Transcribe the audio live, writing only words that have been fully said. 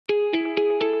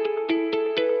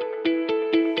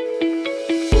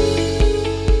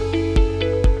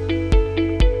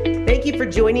you for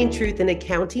joining Truth in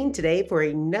Accounting today for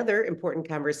another important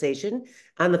conversation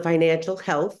on the financial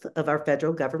health of our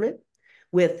federal government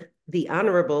with the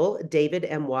Honorable David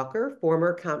M. Walker,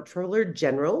 former Comptroller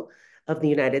General of the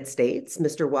United States.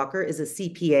 Mr. Walker is a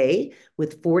CPA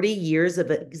with 40 years of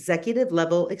executive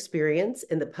level experience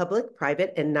in the public,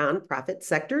 private, and nonprofit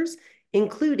sectors,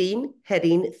 including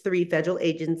heading 3 federal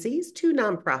agencies, 2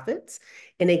 nonprofits,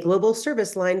 and a global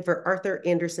service line for Arthur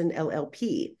Andersen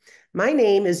LLP. My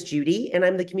name is Judy, and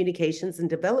I'm the Communications and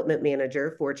Development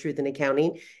Manager for Truth in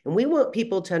Accounting, and we want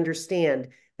people to understand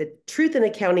that Truth in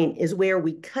Accounting is where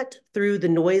we cut through the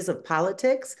noise of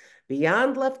politics.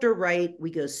 Beyond left or right, we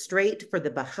go straight for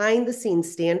the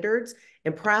behind-the-scenes standards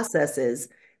and processes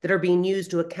that are being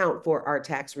used to account for our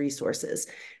tax resources.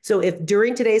 So if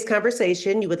during today's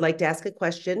conversation you would like to ask a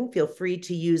question, feel free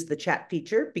to use the chat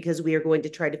feature because we are going to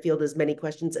try to field as many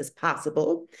questions as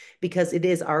possible because it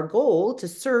is our goal to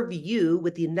serve you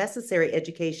with the necessary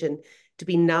education to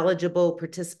be knowledgeable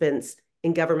participants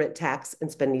in government tax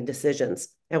and spending decisions.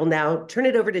 I will now turn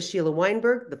it over to Sheila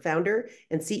Weinberg, the founder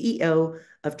and CEO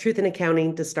of Truth in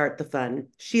Accounting, to start the fun.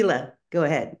 Sheila, go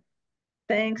ahead.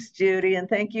 Thanks, Judy, and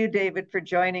thank you, David, for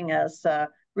joining us.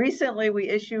 Recently, we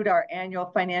issued our annual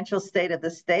financial state of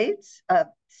the states,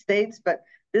 but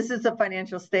this is the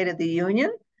financial state of the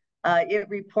union. It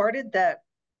reported that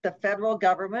the federal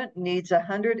government needs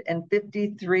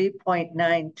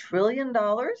 $153.9 trillion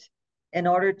in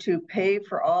order to pay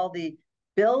for all the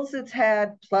bills it's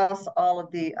had, plus all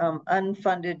of the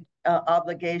unfunded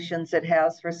obligations it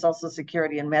has for Social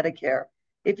Security and Medicare.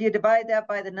 If you divide that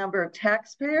by the number of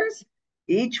taxpayers,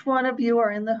 each one of you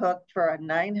are in the hook for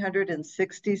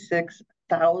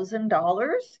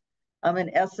 $966,000. In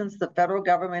essence, the federal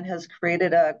government has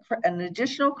created an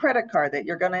additional credit card that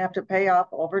you're going to have to pay off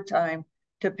over time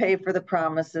to pay for the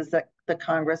promises that the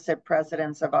Congress and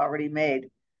presidents have already made.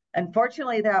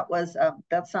 Unfortunately,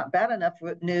 that's not bad enough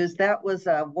news. That was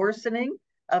a worsening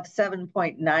of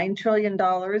 $7.9 trillion,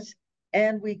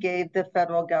 and we gave the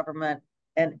federal government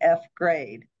an F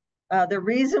grade. The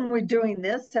reason we're doing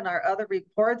this and our other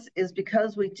reports is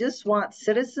because we just want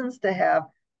citizens to have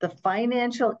the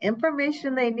financial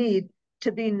information they need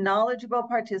to be knowledgeable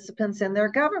participants in their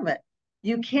government.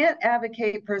 You can't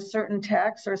advocate for a certain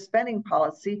tax or spending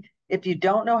policy if you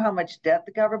don't know how much debt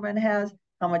the government has,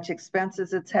 how much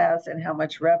expenses it has, and how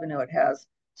much revenue it has.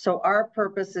 So our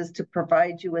purpose is to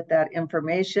provide you with that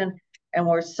information. And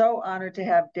we're so honored to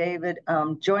have David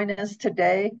join us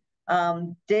today.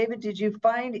 David, did you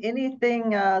find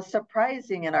anything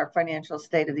surprising in our financial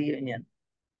state of the union?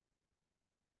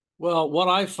 Well, what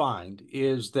I find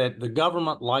is that the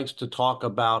government likes to talk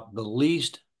about the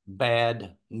least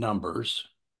bad numbers,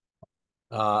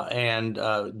 and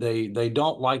they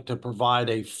don't like to provide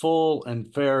a full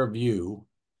and fair view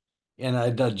in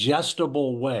a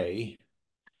digestible way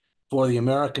for the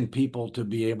American people to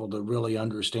be able to really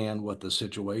understand what the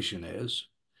situation is.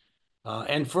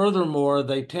 And furthermore,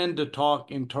 they tend to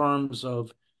talk in terms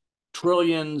of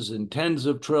trillions and tens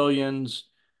of trillions,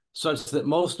 such that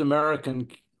most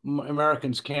Americans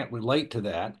can't relate to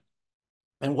that.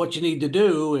 And what you need to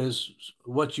do is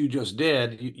what you just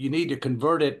did. You need to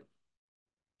convert it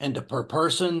into per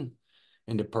person,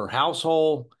 into per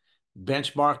household,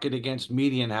 benchmark it against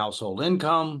median household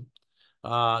income,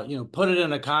 put it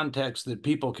in a context that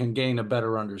people can gain a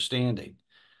better understanding.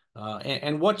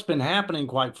 And what's been happening,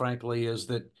 quite frankly, is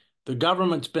that the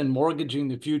government's been mortgaging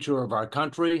the future of our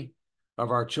country,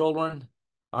 of our children,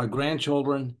 our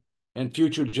grandchildren, and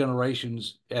future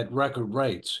generations at record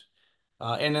rates.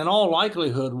 And in all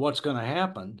likelihood, what's going to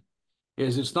happen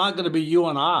is it's not going to be you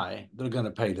and I that are going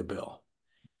to pay the bill.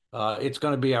 It's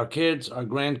going to be our kids, our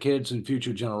grandkids, and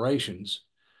future generations.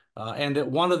 And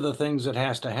that one of the things that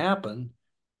has to happen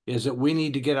is that we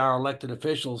need to get our elected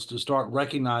officials to start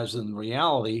recognizing the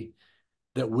reality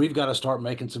that we've got to start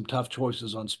making some tough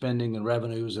choices on spending and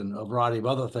revenues and a variety of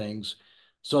other things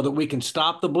so that we can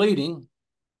stop the bleeding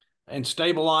and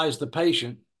stabilize the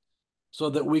patient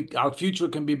so that our future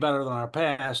can be better than our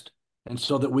past and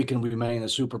so that we can remain a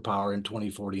superpower in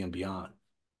 2040 and beyond.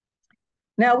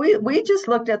 Now, we just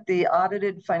looked at the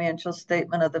audited financial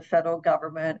statement of the federal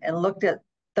government and looked at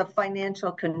the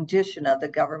financial condition of the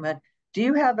government. Do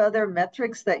you have other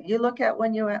metrics that you look at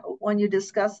when you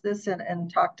discuss this and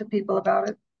talk to people about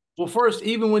it? Well, first,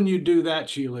 even when you do that,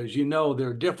 Sheila, as you know, there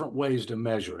are different ways to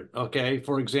measure it, okay?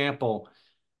 For example,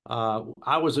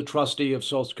 I was a trustee of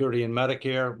Social Security and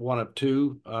Medicare, one of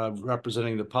 2,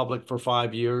 representing the public for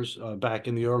 5 years back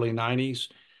in the early 90s.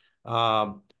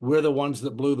 We're the ones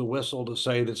that blew the whistle to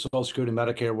say that Social Security and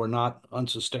Medicare were not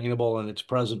unsustainable in its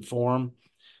present form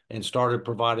and started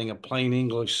providing a plain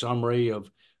English summary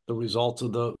of the results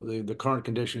of the current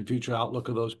condition and future outlook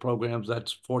of those programs.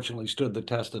 That's fortunately stood the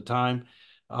test of time.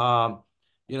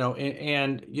 You know,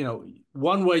 you know,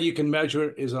 one way you can measure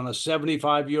it is on a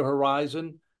 75-year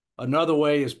horizon. Another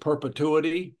way is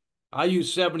perpetuity. I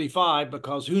use 75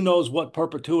 because who knows what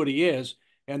perpetuity is,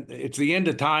 and it's the end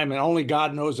of time, and only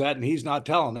God knows that, and He's not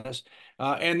telling us.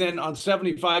 And then on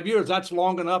 75 years, that's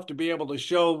long enough to be able to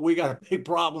show we got a big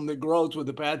problem that grows with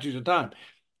the passage of time.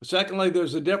 Secondly,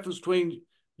 there's a difference between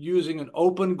using an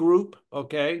open group,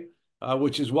 okay,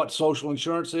 which is what social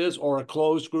insurance is, or a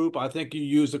closed group. I think you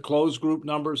use the closed group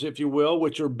numbers, if you will,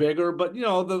 which are bigger, but you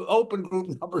know, the open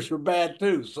group numbers are bad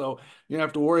too, so you don't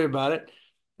have to worry about it.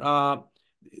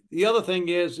 The other thing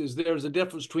is there's a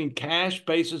difference between cash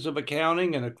basis of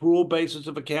accounting and accrual basis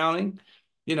of accounting.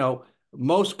 You know,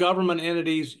 most government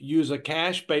entities use a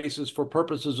cash basis for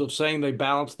purposes of saying they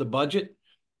balance the budget,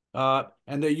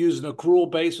 and they use an accrual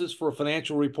basis for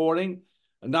financial reporting.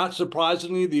 Not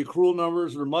surprisingly, the accrual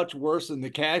numbers are much worse than the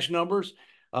cash numbers.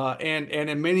 And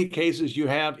in many cases, you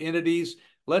have entities,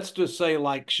 let's just say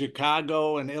like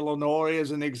Chicago and Illinois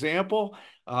as an example.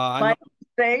 My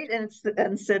state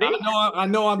and city. I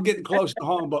know I'm getting close to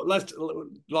home, but let's,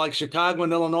 like Chicago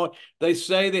and Illinois, they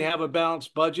say they have a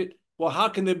balanced budget. Well, how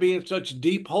can they be in such a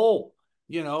deep hole?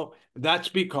 You know, that's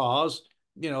because,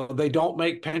 you know, they don't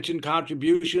make pension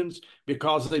contributions,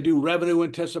 because they do revenue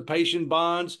anticipation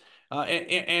bonds,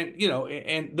 and you know,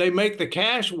 and they make the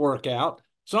cash work out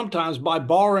sometimes by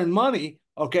borrowing money,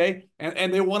 okay,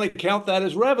 and they want to count that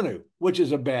as revenue, which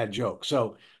is a bad joke.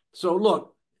 So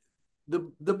look,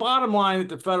 the bottom line at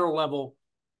the federal level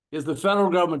is the federal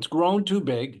government's grown too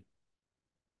big,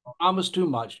 promised too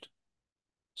much,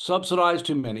 subsidized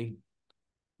too many,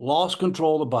 lost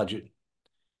control of the budget,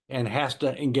 and has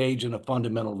to engage in a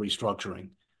fundamental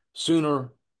restructuring sooner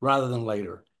rather than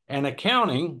later. And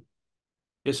accounting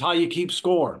is how you keep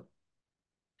score.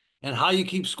 And how you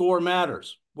keep score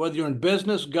matters, whether you're in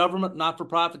business, government,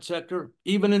 not-for-profit sector,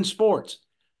 even in sports.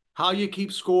 How you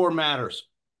keep score matters.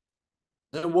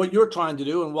 And what you're trying to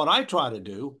do, and what I try to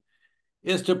do,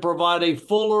 is to provide a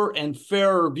fuller and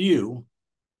fairer view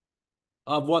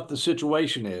of what the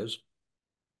situation is,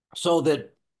 so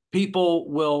that people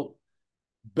will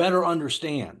better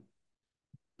understand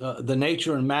the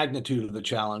nature and magnitude of the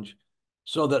challenge,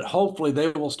 so that hopefully they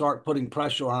will start putting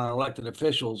pressure on our elected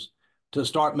officials to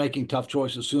start making tough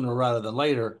choices sooner rather than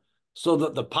later, so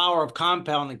that the power of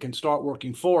compounding can start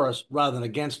working for us rather than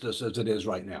against us as it is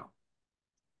right now.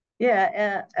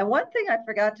 Yeah, and one thing I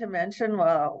forgot to mention,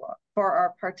 well, for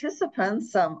our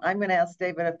participants, I'm going to ask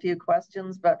David a few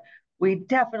questions, but we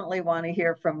definitely want to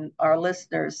hear from our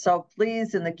listeners. So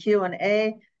please, in the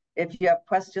Q&A, if you have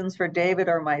questions for David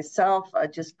or myself,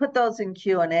 just put those in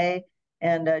Q&A,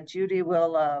 and Judy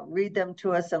will read them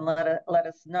to us and let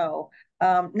us know.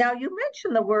 Now, you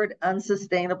mentioned the word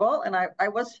unsustainable, and I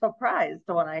was surprised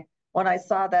when I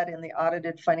saw that in the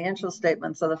audited financial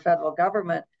statements of the federal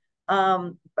government.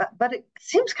 But it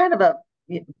seems kind of a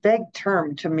vague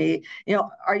term to me. You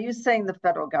know, are you saying the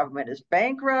federal government is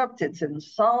bankrupt? It's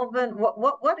insolvent?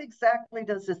 What exactly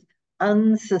does this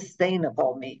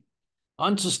unsustainable mean?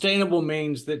 Unsustainable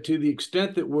means that to the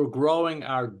extent that we're growing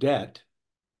our debt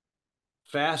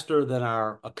faster than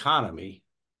our economy,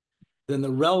 then the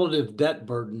relative debt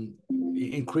burden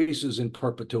increases in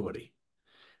perpetuity.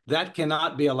 That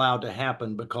cannot be allowed to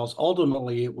happen, because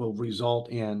ultimately it will result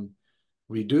in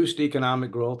reduced economic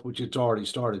growth, which it's already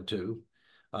started to,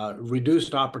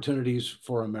 reduced opportunities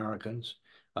for Americans,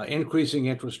 increasing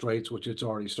interest rates, which it's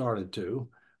already started to,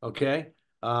 okay?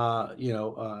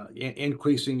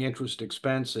 Increasing interest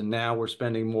expense, and now we're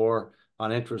spending more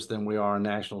on interest than we are on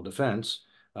national defense,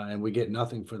 and we get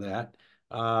nothing for that.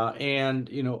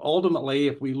 Ultimately,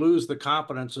 if we lose the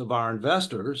confidence of our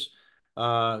investors,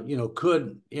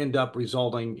 could end up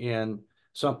resulting in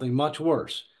something much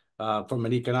worse from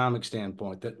an economic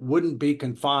standpoint, that wouldn't be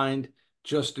confined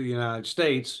just to the United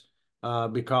States,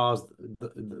 because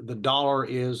the dollar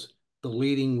is the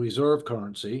leading reserve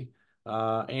currency,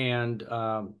 and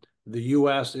the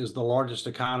U.S. is the largest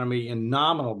economy in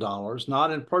nominal dollars,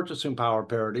 not in purchasing power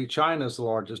parity. China is the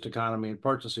largest economy in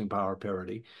purchasing power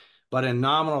parity, but in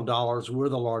nominal dollars, we're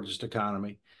the largest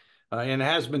economy. And it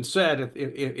has been said,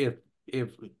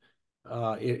 if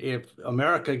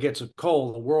America gets a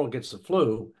cold, the world gets the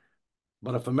flu.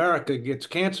 But if America gets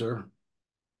cancer,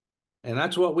 and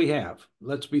that's what we have,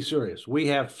 let's be serious, we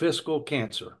have fiscal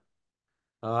cancer,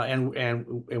 and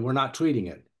we're not treating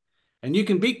it. And you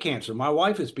can beat cancer. My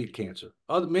wife has beat cancer.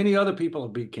 Many other people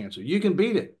have beat cancer. You can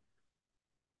beat it,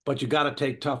 but you got to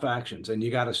take tough actions, and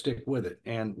you got to stick with it.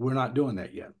 And we're not doing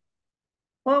that yet.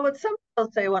 Well, with some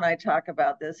will say when I talk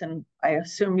about this, and I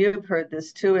assume you've heard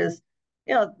this too, is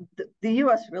the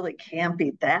U.S. really can't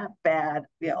be that bad,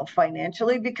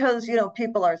 financially, because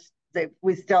people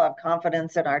we still have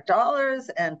confidence in our dollars,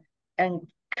 and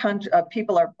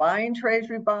people are buying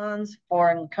treasury bonds.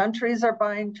 Foreign countries are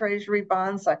buying treasury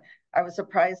bonds. I was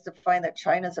surprised to find that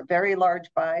China's a very large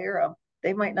buyer.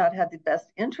 They might not have the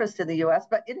best interest in the U.S.,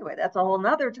 but anyway, that's a whole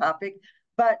nother topic.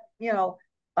 But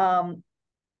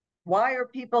why are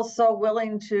people so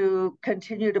willing to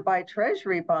continue to buy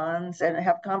treasury bonds and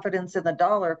have confidence in the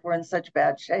dollar if we're in such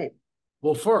bad shape?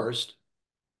 Well, first,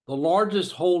 the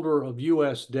largest holder of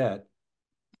U.S. debt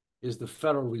is the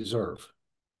Federal Reserve.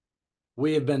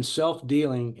 We have been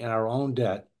self-dealing in our own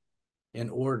debt in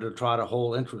order to try to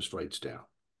hold interest rates down.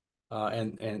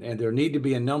 And there need to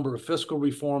be a number of fiscal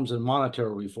reforms and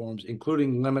monetary reforms,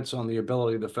 including limits on the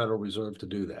ability of the Federal Reserve to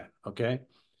do that, okay?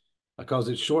 Because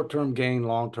it's short-term gain,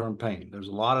 long-term pain. There's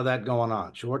a lot of that going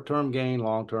on. Short-term gain,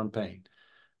 long-term pain.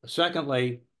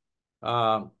 Secondly,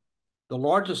 the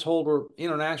largest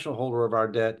international holder of our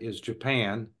debt is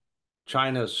Japan.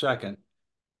 China is second,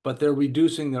 but they're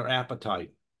reducing their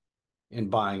appetite in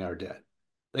buying our debt.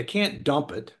 They can't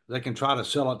dump it. They can try to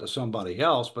sell it to somebody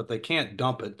else, but they can't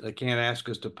dump it. They can't ask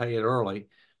us to pay it early.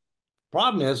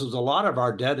 Problem is a lot of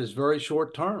our debt is very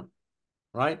short term,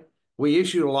 right? We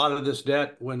issued a lot of this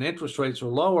debt when interest rates are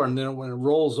lower, and then when it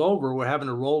rolls over, we're having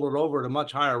to roll it over to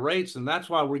much higher rates, and that's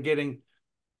why we're getting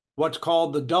what's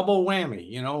called the double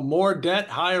whammy, more debt,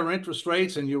 higher interest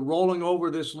rates, and you're rolling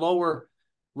over this lower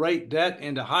rate debt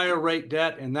into higher rate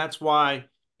debt, and that's why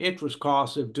interest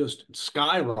costs have just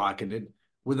skyrocketed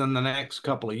within the next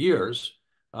couple of years,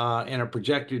 and are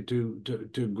projected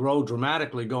to grow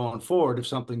dramatically going forward if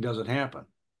something doesn't happen.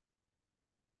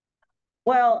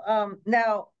 Well,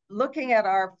 now looking at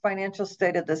our financial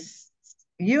state of this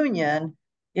union,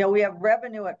 we have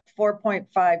revenue at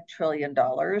 $4.5 trillion.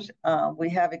 We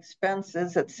have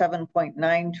expenses at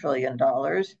 $7.9 trillion.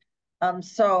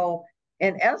 So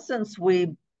in essence,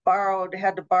 we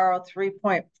had to borrow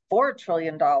 $3.4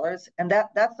 trillion, and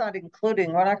that's not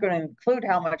including, we're not going to include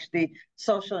how much the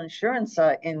social insurance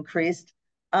increased.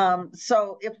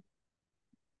 So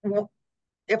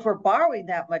if we're borrowing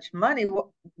that much money,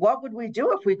 what would we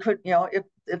do if we could, if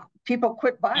people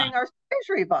quit buying our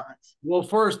treasury bonds? Well,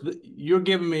 first, you're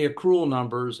giving me accrual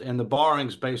numbers, and the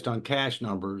borrowing's based on cash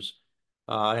numbers,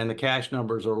 and the cash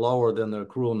numbers are lower than the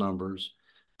accrual numbers.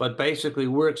 But basically,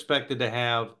 we're expected to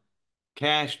have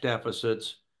cash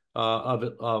deficits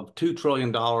of $2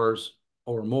 trillion or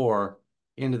more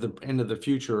into the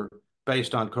future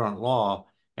based on current law.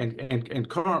 And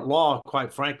current law,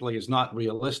 quite frankly, is not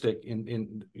realistic.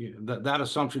 That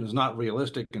assumption is not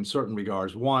realistic in certain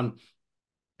regards. One,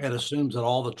 it assumes that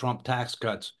all the Trump tax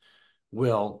cuts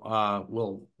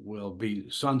will be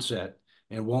sunset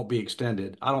and won't be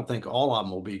extended. I don't think all of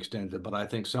them will be extended, but I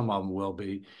think some of them will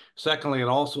be. Secondly, it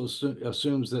also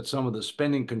assumes that some of the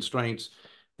spending constraints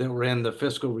that were in the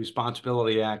Fiscal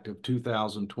Responsibility Act of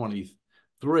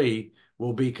 2023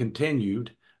 will be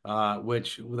continued,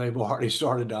 which they've already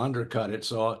started to undercut it.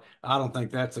 So I don't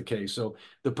think that's the case. So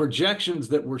the projections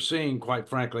that we're seeing, quite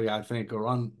frankly, I think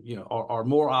are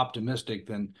more optimistic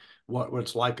than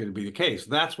what's likely to be the case.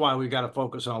 That's why we got to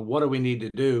focus on what do we need to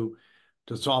do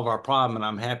to solve our problem. And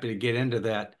I'm happy to get into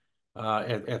that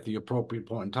at the appropriate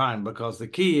point in time, because the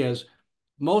key is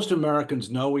most Americans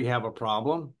know we have a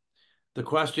problem. The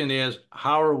question is,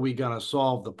 how are we going to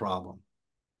solve the problem?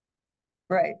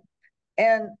 Right.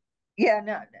 And yeah,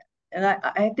 no, and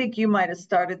I think you might have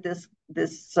started this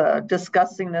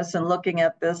discussing this and looking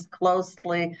at this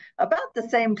closely about the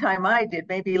same time I did,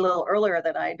 maybe a little earlier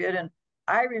than I did. And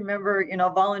I remember,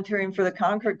 volunteering for the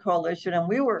Concord Coalition, and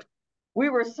we were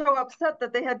so upset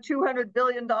that they had $200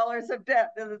 billion of debt.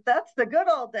 That's the good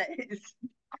old days.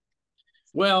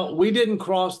 Well, we didn't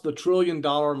cross the $1 trillion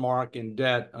mark in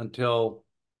debt until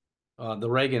the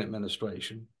Reagan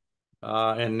administration.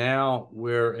 And now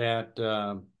we're at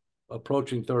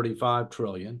approaching 35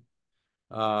 trillion.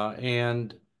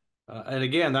 And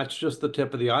again, that's just the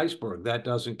tip of the iceberg. That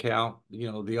doesn't count,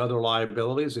 the other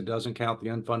liabilities. It doesn't count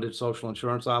the unfunded social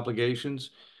insurance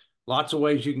obligations. Lots of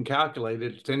ways you can calculate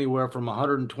it. It's anywhere from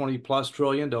 120 plus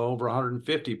trillion to over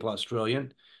 150 plus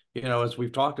trillion, as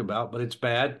we've talked about, but it's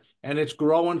bad. And it's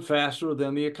growing faster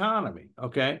than the economy,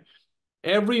 okay?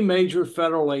 Every major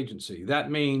federal agency,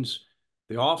 that means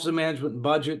the Office of Management and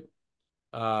Budget,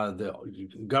 the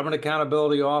Government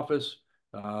Accountability Office,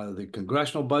 the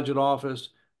Congressional Budget Office,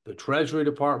 the Treasury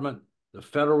Department, the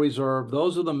Federal Reserve,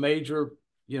 those are the major,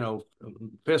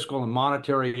 fiscal and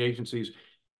monetary agencies.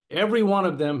 Every one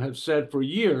of them have said for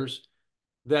years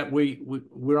that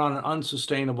we're on an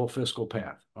unsustainable fiscal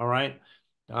path. All right.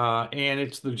 And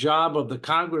it's the job of the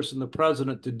Congress and the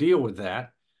president to deal with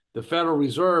that. The Federal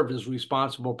Reserve is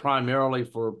responsible primarily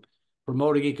for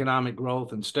promoting economic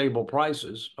growth and stable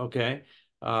prices. Okay.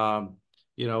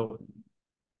 You know,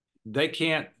 they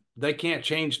can't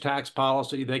change tax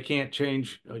policy. They can't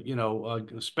change,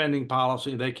 spending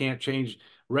policy. They can't change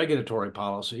regulatory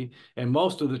policy. And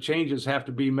most of the changes have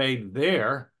to be made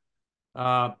there.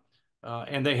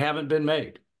 And they haven't been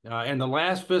made. And the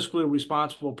last fiscally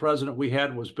responsible president we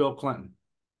had was Bill Clinton.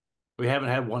 We haven't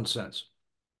had one since.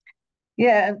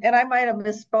 Yeah, and I might have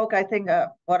misspoke. I think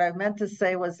what I meant to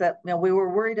say was that we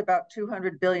were worried about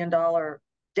 $200 billion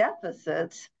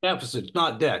deficits. Deficits,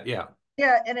 not debt. Yeah.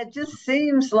 Yeah, and it just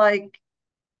seems like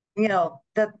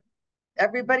that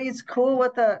everybody's cool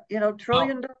with a $1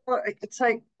 trillion. It's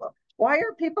like, why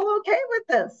are people okay with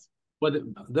this? But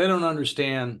they don't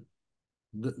understand.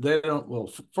 They don't. Well,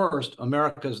 first,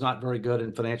 America is not very good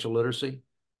in financial literacy.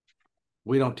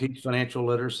 We don't teach financial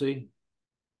literacy.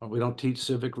 We don't teach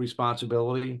civic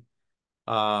responsibility.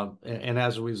 And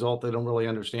as a result, they don't really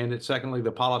understand it. Secondly,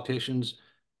 the politicians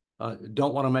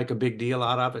don't want to make a big deal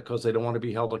out of it because they don't want to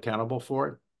be held accountable for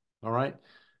it. All right.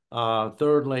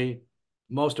 Thirdly,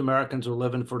 most Americans are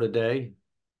living for today.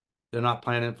 They're not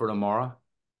planning for tomorrow.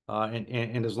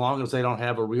 And as long as they don't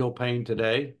have a real pain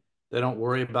today, they don't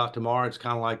worry about tomorrow. It's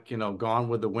kind of like, Gone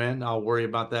with the Wind. I'll worry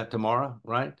about that tomorrow,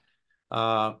 right?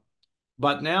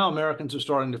 But now Americans are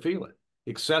starting to feel it.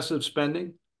 Excessive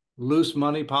spending, loose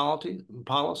money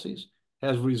policies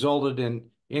has resulted in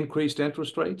increased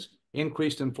interest rates,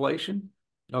 increased inflation.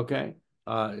 Okay.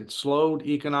 It slowed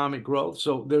economic growth.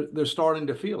 So they're starting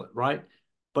to feel it, right?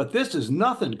 But this is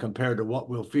nothing compared to what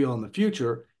we'll feel in the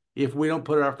future if we don't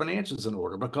put our finances in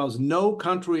order, because no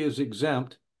country is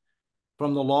exempt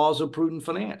from the laws of prudent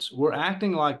finance. We're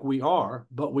acting like we are,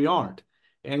 but we aren't.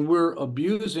 And we're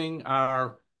abusing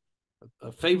our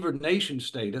favored nation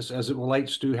status as it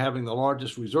relates to having the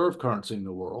largest reserve currency in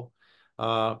the world.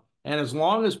 And as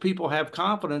long as people have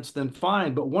confidence, then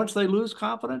fine. But once they lose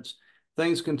confidence,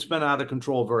 things can spin out of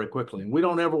control very quickly. And we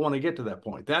don't ever want to get to that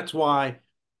point. That's why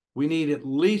we need at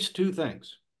least two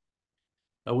things,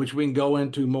 which we can go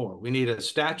into more. We need a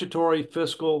statutory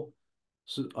fiscal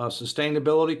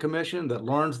sustainability commission that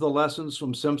learns the lessons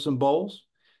from Simpson Bowles,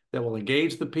 that will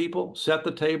engage the people, set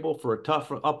the table for a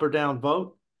tough up or down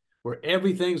vote, where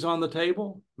everything's on the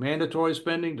table, mandatory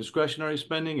spending, discretionary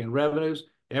spending, and revenues.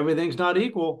 Everything's not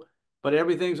equal, but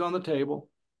everything's on the table,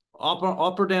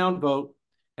 up or down vote.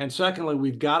 And secondly,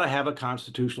 we've got to have a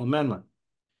constitutional amendment.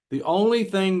 The only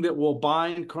thing that will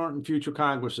bind current and future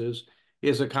Congresses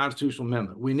is a constitutional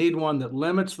amendment. We need one that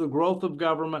limits the growth of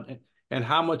government and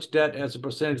how much debt as a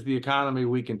percentage of the economy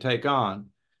we can take on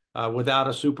without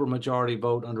a supermajority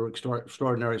vote under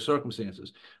extraordinary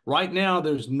circumstances. Right now,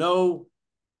 there's no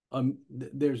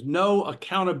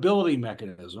accountability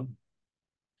mechanism,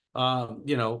 a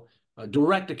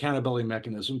direct accountability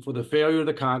mechanism for the failure of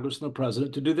the Congress and the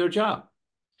president to do their job.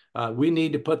 We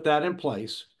need to put that in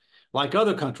place, like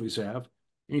other countries have,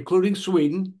 including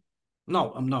Sweden.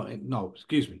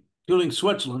 Including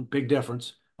Switzerland. Big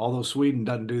difference. Although Sweden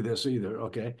doesn't do this either.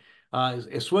 Okay,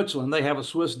 Switzerland, they have a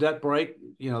Swiss debt break.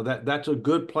 That's a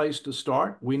good place to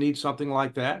start. We need something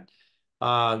like that.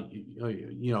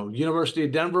 University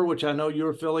of Denver, which I know you're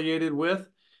affiliated with.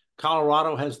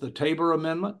 Colorado has the Tabor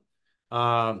Amendment.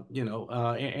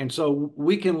 And so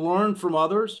we can learn from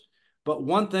others. But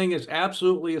one thing is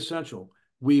absolutely essential: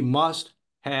 we must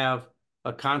have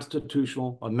a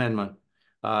constitutional amendment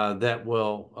that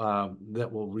will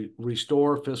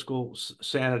restore fiscal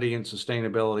sanity and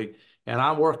sustainability. And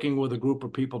I'm working with a group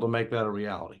of people to make that a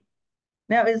reality.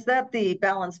 Now, is that the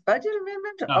balanced budget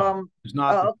amendment? No, it's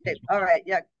not. Oh, okay. All right.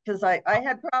 Yeah, because I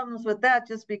had problems with that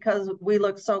just because we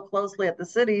look so closely at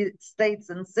the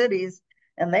states and cities,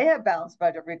 and they have balanced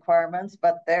budget requirements,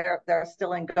 but they're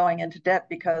still going into debt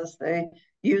because they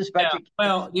use budget.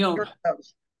 Yeah, well,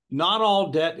 not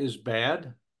all debt is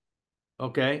bad.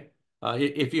 Okay.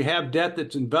 If you have debt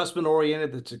that's investment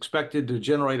oriented, that's expected to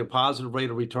generate a positive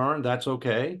rate of return, that's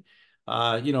okay.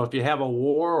 If you have a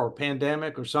war or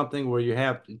pandemic or something where you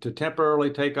have to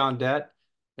temporarily take on debt,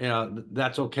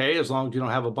 that's okay, as long as you don't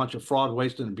have a bunch of fraud,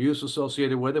 waste, and abuse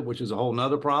associated with it, which is a whole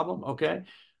nother problem. Okay.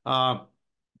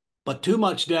 But too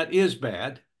much debt is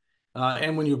bad.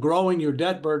 And when you're growing your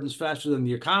debt burdens faster than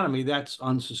the economy, that's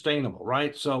unsustainable,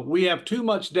 right? So we have too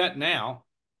much debt now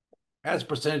as a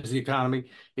percentage of the economy.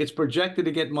 It's projected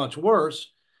to get much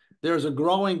worse. There's a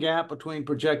growing gap between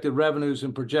projected revenues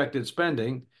and projected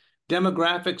spending.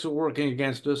 Demographics are working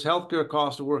against us. Healthcare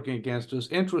costs are working against us.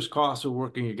 Interest costs are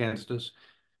working against us.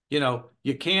 You know,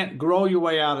 you can't grow your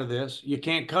way out of this. You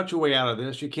can't cut your way out of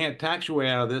this. You can't tax your way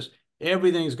out of this.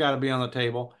 Everything's got to be on the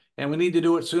table. And we need to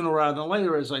do it sooner rather than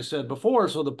later, as I said before,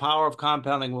 so the power of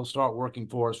compounding will start working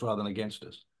for us rather than against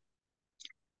us.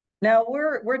 Now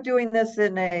we're doing this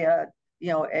in a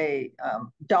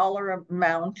dollar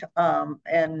amount,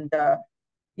 and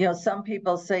some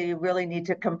people say you really need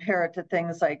to compare it to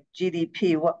things like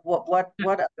GDP. What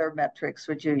other metrics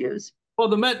would you use? Well,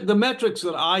 the metrics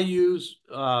that I use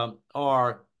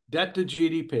are debt to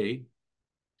GDP,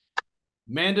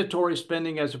 mandatory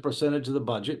spending as a percentage of the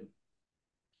budget,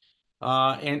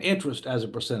 and interest as a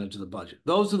percentage of the budget.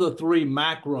 Those are the three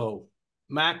macro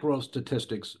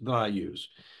statistics that I use.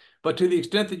 But to the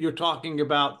extent that you're talking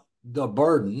about the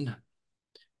burden,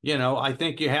 I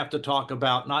think you have to talk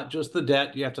about not just the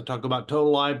debt, you have to talk about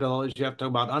total liabilities, you have to talk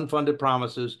about unfunded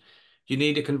promises. You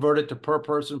need to convert it to per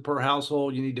person, per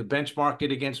household. You need to benchmark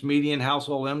it against median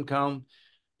household income.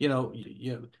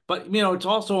 But it's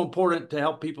also important to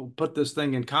help people put this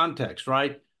thing in context,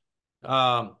 right?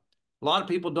 A lot of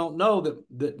people don't know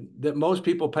that most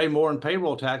people pay more in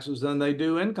payroll taxes than they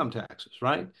do income taxes,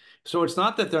 right? So it's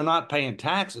not that they're not paying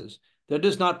taxes, they're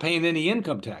just not paying any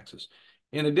income taxes.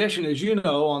 In addition, as you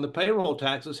know, on the payroll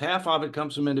taxes, half of it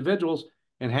comes from individuals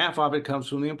and half of it comes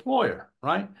from the employer,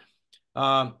 right?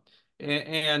 So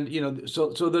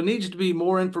there needs to be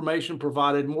more information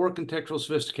provided, more contextual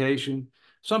sophistication.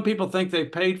 Some people think they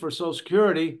paid for Social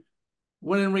Security,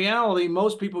 when in reality,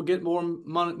 most people get more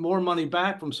money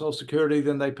back from Social Security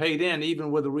than they paid in,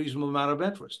 even with a reasonable amount of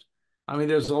interest. I mean,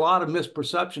 there's a lot of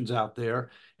misperceptions out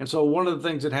there. And so one of the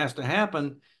things that has to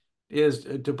happen is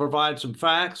to provide some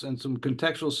facts and some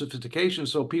contextual sophistication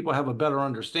so people have a better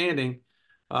understanding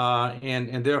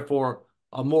and therefore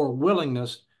a more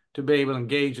willingness to be able to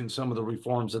engage in some of the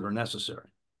reforms that are necessary.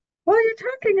 Well,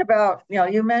 you're talking about,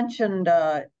 you mentioned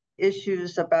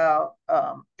issues about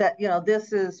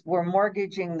that, we're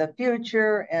mortgaging the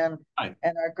future and Right.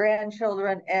 and our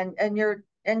grandchildren, and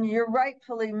you're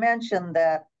rightfully mentioned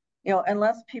that,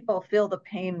 unless people feel the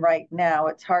pain right now,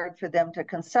 it's hard for them to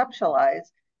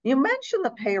conceptualize. You mentioned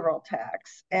the payroll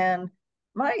tax, and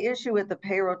my issue with the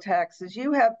payroll tax is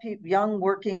you have young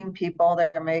working people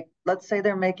that let's say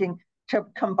they're making to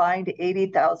combined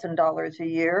 $80,000 a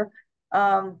year.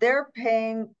 They're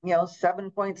paying,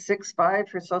 7.65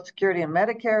 for Social Security and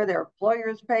Medicare. Their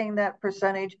employer's paying that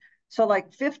percentage. So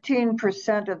like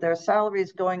 15% of their salary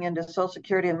is going into Social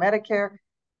Security and Medicare.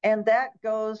 And that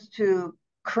goes to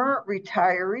current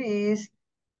retirees.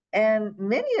 And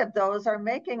many of those are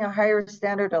making a higher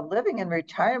standard of living in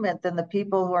retirement than the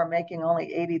people who are making only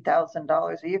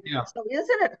 $80,000 a year. Yeah. So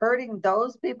isn't it hurting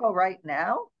those people right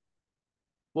now?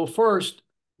 Well, first,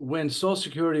 when Social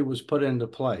Security was put into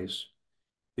place,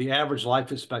 the average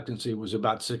life expectancy was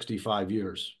about 65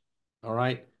 years. All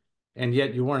right. And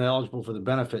yet you weren't eligible for the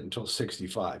benefit until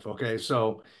 65. Okay.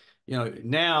 So,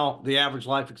 now the average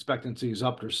life expectancy is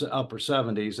upper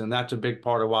 70s, and that's a big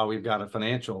part of why we've got a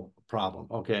financial problem.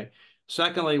 Okay.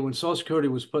 Secondly, when Social Security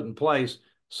was put in place,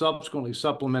 subsequently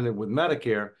supplemented with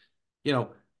Medicare,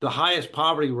 the highest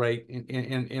poverty rate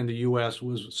in the US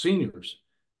was seniors.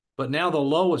 But now the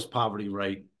lowest poverty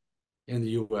rate in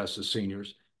the US is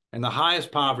seniors. And the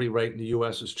highest poverty rate in the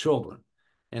US is children.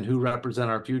 And who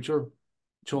represent our future?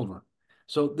 Children.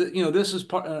 So, this is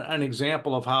an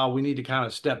example of how we need to kind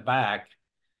of step back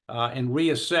and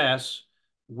reassess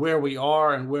where we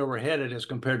are and where we're headed as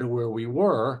compared to where we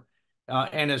were.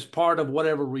 And as part of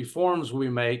whatever reforms we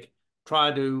make,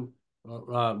 try to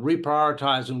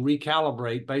reprioritize and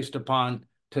recalibrate based upon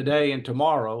today and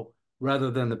tomorrow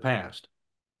rather than the past.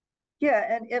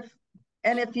 Yeah, and if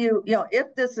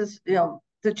if this is,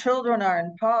 the children are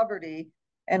in poverty,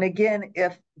 and again,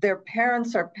 if their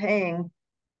parents are paying,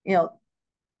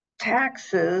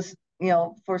 taxes,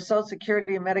 for Social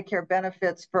Security and Medicare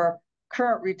benefits for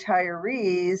current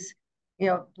retirees,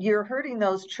 you're hurting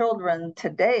those children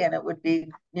today, and it would be,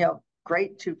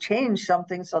 great to change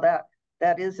something so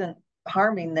that isn't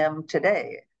harming them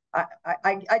today.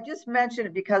 I just mention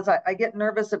it because I get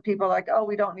nervous that people are like, oh,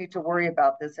 we don't need to worry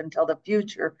about this until the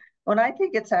future, when I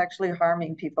think it's actually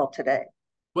harming people today.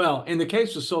 Well, in the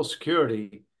case of Social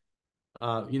Security,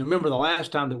 remember the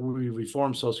last time that we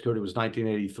reformed Social Security was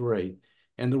 1983.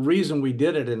 And the reason we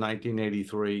did it in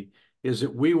 1983 is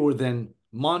that we were within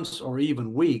months or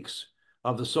even weeks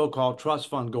of the so-called trust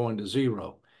fund going to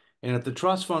zero. And if the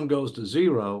trust fund goes to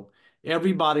zero,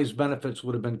 everybody's benefits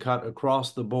would have been cut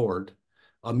across the board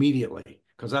immediately,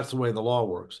 because that's the way the law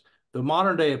works. The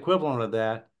modern day equivalent of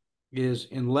that is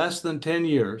in less than 10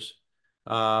 years,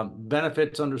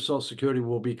 benefits under Social Security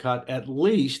will be cut at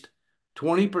least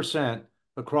 20%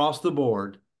 across the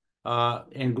board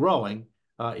and growing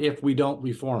if we don't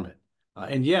reform it.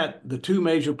 And yet, the two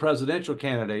major presidential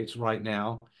candidates right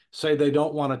now say they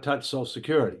don't want to touch Social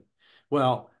Security.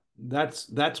 Well,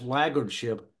 that's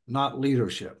laggardship, not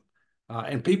leadership.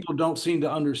 And people don't seem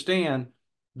to understand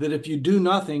that if you do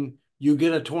nothing, you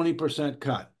get a 20%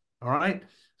 cut. All right.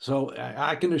 So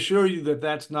I can assure you that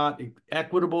that's not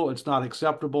equitable, it's not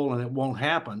acceptable, and it won't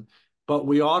happen. But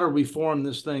we ought to reform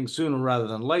this thing sooner rather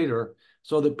than later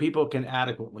so that people can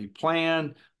adequately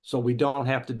plan, so we don't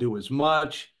have to do as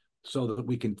much, so that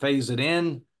we can phase it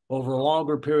in over a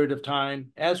longer period of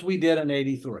time, as we did in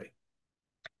 '83.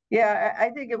 Yeah, I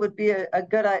think it would be a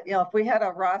good, if we had a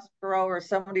Ross Perot or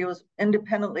somebody who was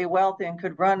independently wealthy and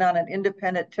could run on an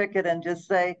independent ticket and just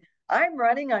say, I'm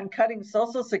running on cutting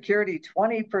Social Security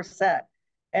 20%.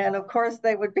 And of course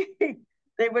they would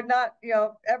not,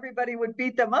 everybody would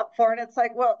beat them up for it. It's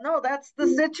like, well, no, that's the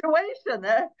situation.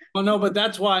 Well, no, but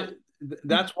that's why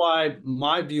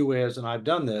my view is, and I've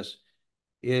done this,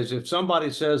 is if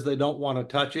somebody says they don't want to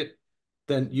touch it,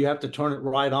 then you have to turn it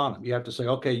right on them. You have to say,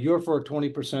 okay, you're for a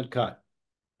 20% cut,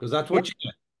 because that's what you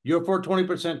get. You're for a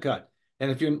 20% cut.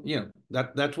 And if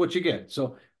that's what you get.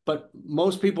 So, but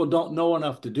most people don't know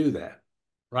enough to do that,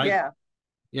 right? Yeah.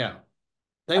 Yeah.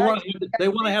 They want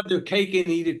to have their cake and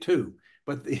eat it too,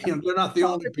 but they're not the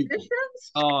only people.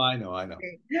 Oh, I know.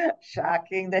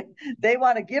 Shocking. They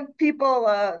want to give people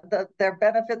their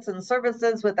benefits and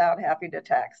services without having to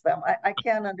tax them. I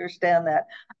can't understand that.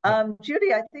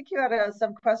 Judy, I think you had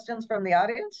some questions from the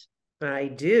audience. I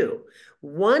do.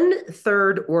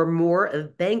 1/3 or more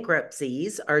of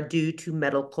bankruptcies are due to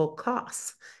medical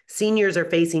costs. Seniors are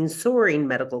facing soaring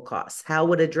medical costs. How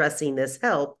would addressing this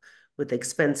help with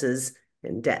expenses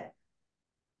and debt?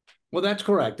 Well, that's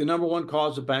correct. The number one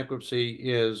cause of bankruptcy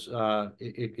is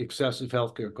excessive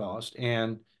healthcare cost.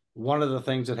 And one of the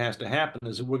things that has to happen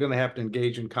is that we're going to have to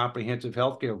engage in comprehensive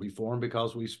healthcare reform,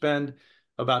 because we spend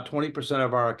about 20%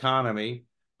 of our economy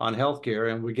on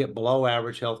healthcare, and we get below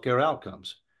average healthcare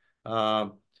outcomes.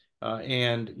 And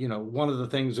one of the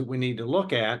things that we need to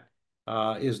look at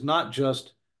is not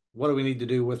just what do we need to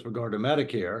do with regard to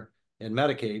Medicare and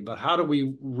Medicaid, but how do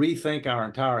we rethink our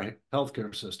entire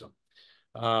healthcare system?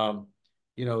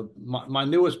 My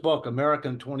newest book,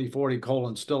 American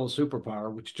 2040: Still a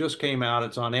Superpower, which just came out,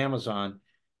 it's on Amazon.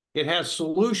 It has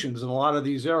solutions in a lot of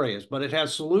these areas, but it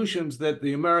has solutions that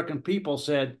the American people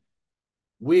said,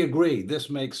 we agree, this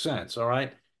makes sense, all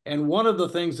right? And one of the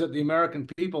things that the American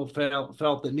people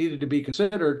felt that needed to be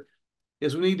considered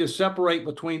is we need to separate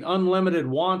between unlimited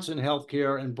wants in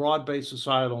healthcare and broad-based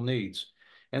societal needs.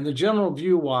 And the general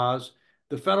view was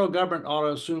the federal government ought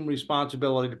to assume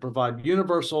responsibility to provide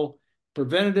universal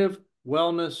preventative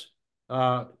wellness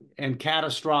and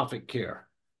catastrophic care.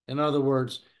 In other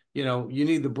words, you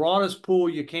need the broadest pool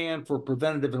you can for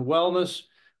preventative and wellness,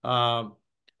 and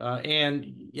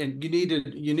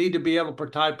you need to be able to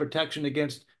provide protection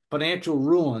against financial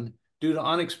ruin due to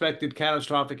unexpected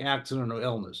catastrophic accident or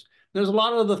illness. There's a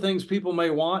lot of other things people may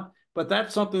want, but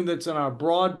that's something that's in our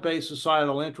broad-based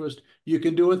societal interest. You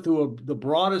can do it through the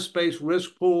broadest based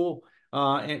risk pool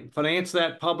and finance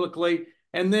that publicly.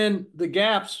 And then the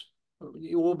gaps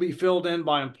will be filled in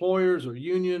by employers or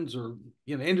unions or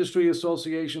industry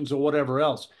associations or whatever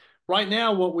else. Right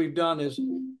now, what we've done is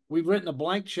we've written a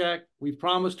blank check. We've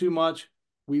promised too much.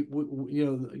 One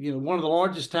of the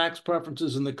largest tax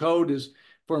preferences in the code is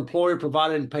for employer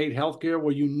provided and paid health care,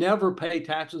 where you never pay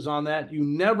taxes on that. You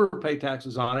never pay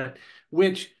taxes on it,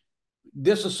 which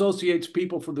disassociates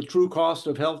people from the true cost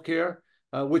of health care,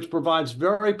 which provides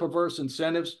very perverse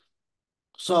incentives.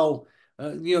 So,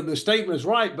 the statement is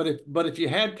right, but if you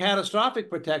had catastrophic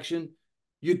protection,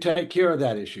 you'd take care of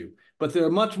that issue. But there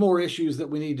are much more issues that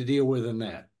we need to deal with than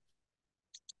that.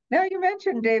 Now, you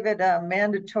mentioned, David,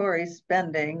 mandatory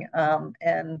spending,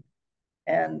 and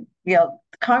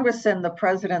Congress and the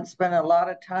president spend a lot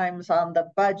of times on the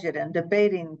budget and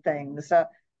debating things.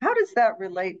 How does that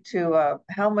relate to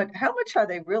how much are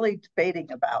they really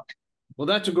debating about? Well,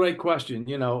 that's a great question.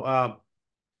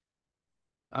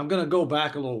 I'm going to go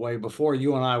back a little way before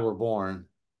you and I were born.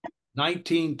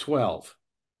 1912.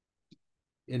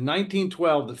 In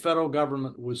 1912, the federal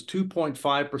government was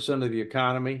 2.5% of the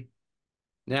economy.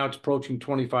 Now it's approaching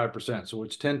 25%, so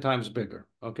it's 10 times bigger,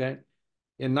 okay?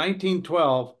 In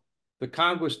 1912, the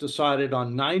Congress decided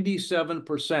on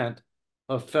 97%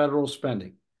 of federal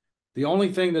spending. The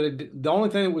only thing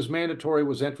that was mandatory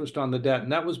was interest on the debt,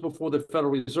 and that was before the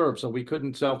Federal Reserve, so we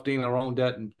couldn't self-deal our own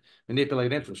debt and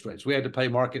manipulate interest rates. We had to pay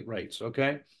market rates,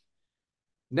 okay?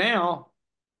 Now,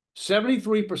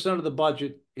 73% of the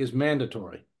budget is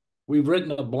mandatory. We've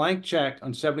written a blank check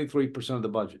on 73% of the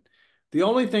budget. The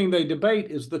only thing they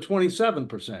debate is the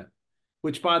 27%,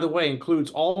 which, by the way,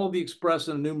 includes all of the express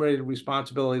and enumerated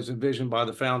responsibilities envisioned by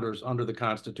the founders under the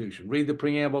Constitution. Read the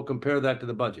preamble, compare that to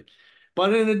the budget.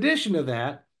 But in addition to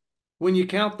that, when you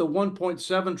count the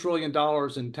 $1.7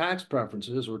 trillion in tax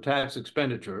preferences or tax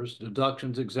expenditures,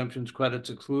 deductions, exemptions, credits,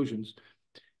 exclusions,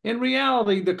 in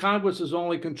reality, the Congress is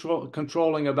only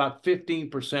controlling about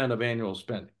 15% of annual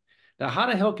spending. Now, how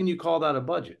the hell can you call that a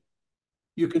budget?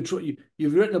 You've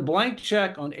written a blank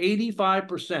check on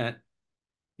 85%.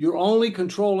 You're only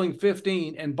controlling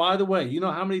 15. And by the way, you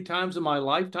know how many times in my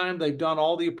lifetime they've done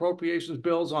all the appropriations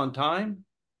bills on time?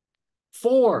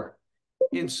 4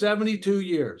 in 72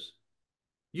 years.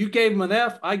 You gave them an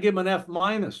F, I give them an F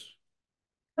minus.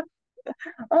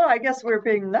 Oh, I guess we're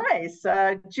being nice.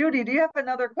 Judy, do you have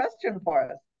another question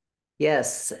for us?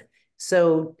 Yes.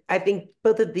 So I think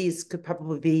both of these could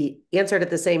probably be answered at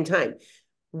the same time.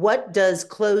 What does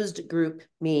closed group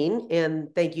mean?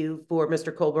 And thank you for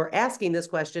Mr. Colbert asking this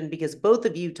question, because both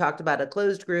of you talked about a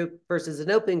closed group versus an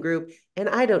open group, and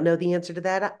I don't know the answer to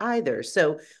that either.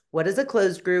 So what is a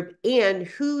closed group, and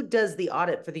who does the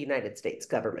audit for the United States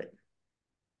government?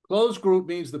 Closed group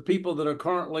means the people that are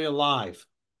currently alive.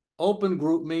 Open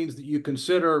group means that you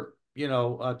consider,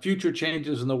 future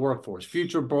changes in the workforce,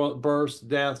 future births,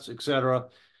 deaths, et cetera.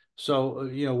 So,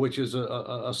 which is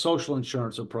a social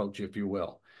insurance approach, if you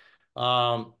will.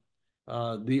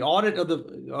 The audit of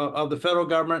the federal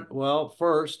government, well,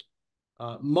 first,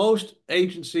 most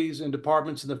agencies and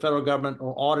departments in the federal government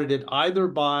are audited either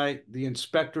by the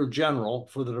Inspector General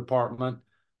for the department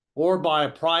or by a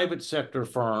private sector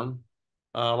firm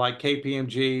like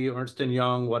KPMG, Ernst &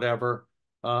 Young, whatever,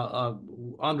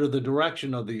 under the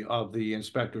direction of the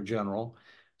Inspector General.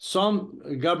 Some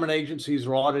government agencies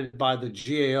are audited by the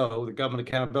GAO, the Government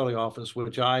Accountability Office,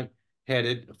 which I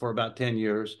headed for about 10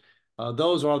 years.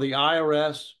 Those are the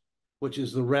IRS, which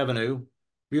is the revenue,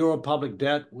 Bureau of Public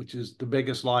Debt, which is the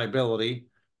biggest liability,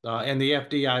 and the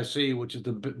FDIC, which is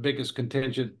the biggest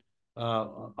contingent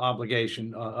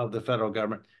obligation of the federal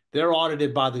government. They're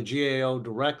audited by the GAO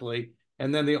directly,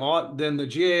 and then the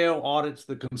GAO audits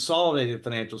the consolidated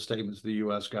financial statements of the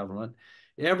U.S. government.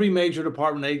 Every major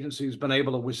department agency has been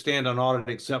able to withstand an audit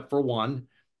except for one,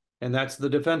 and that's the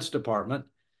Defense Department.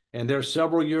 And they're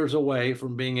several years away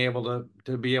from being able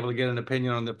to get an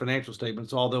opinion on the financial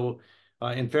statements, although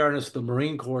in fairness, the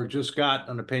Marine Corps just got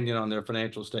an opinion on their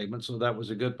financial statements, so that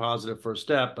was a good positive first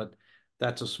step, but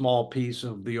that's a small piece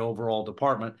of the overall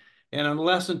department. And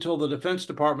until the Defense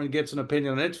Department gets an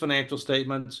opinion on its financial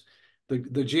statements, the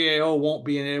GAO won't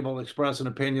be able to express an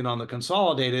opinion on the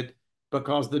consolidated,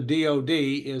 because the DOD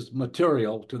is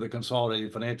material to the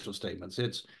consolidated financial statements.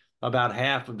 It's about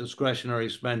half of discretionary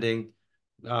spending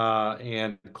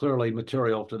and clearly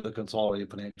material to the consolidated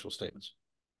financial statements.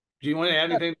 Do you want to add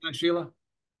anything to that, Sheila?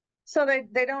 So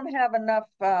they don't have enough,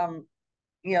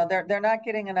 they're not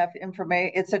getting enough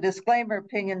information. It's a disclaimer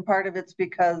opinion. Part of it's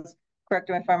because, correct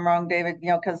me if I'm wrong, David,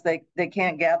 because the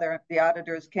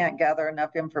auditors can't gather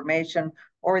enough information,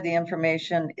 or the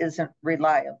information isn't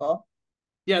reliable.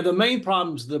 Yeah, the main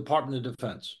problem is the Department of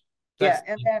Defense. And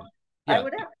then I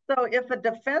would ask, so if a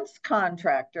defense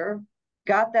contractor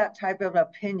got that type of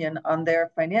opinion on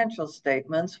their financial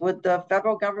statements, would the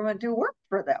federal government do work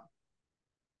for them?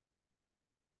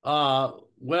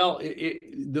 Well,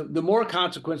 the more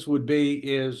consequence would be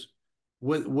is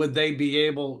would they be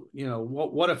able,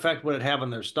 what effect would it have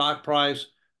on their stock price?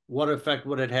 What effect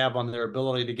would it have on their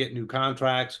ability to get new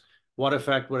contracts? What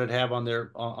effect would it have on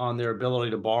their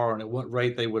ability to borrow, and at what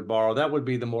rate they would borrow? That would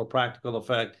be the more practical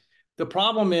effect. The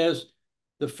problem is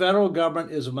the federal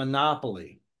government is a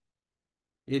monopoly.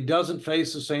 It doesn't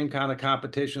face the same kind of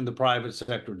competition the private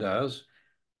sector does.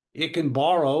 It can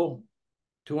borrow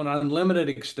to an unlimited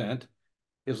extent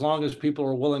as long as people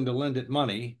are willing to lend it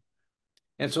money.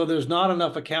 And so there's not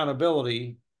enough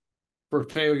accountability for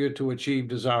failure to achieve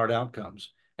desired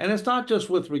outcomes. And it's not just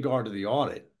with regard to the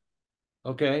audit,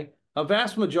 okay? A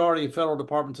vast majority of federal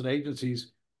departments and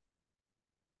agencies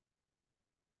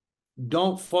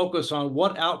don't focus on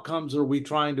what outcomes are we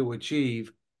trying to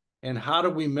achieve and how do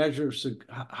we measure,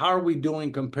 how are we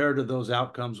doing compared to those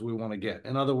outcomes we want to get?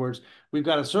 In other words, we've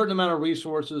got a certain amount of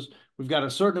resources, we've got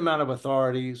a certain amount of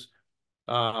authorities.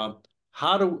 How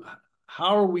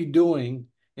are we doing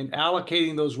in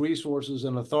allocating those resources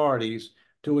and authorities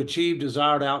to achieve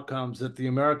desired outcomes that the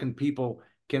American people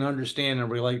can understand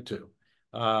and relate to?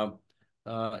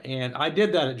 And I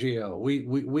did that at GAO.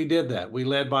 We did that. We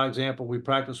led by example. We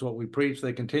practiced what we preached.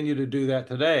 They continue to do that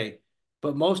today,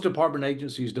 but most department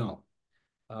agencies don't.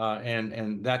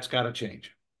 And that's got to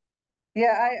change.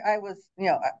 Yeah, I was,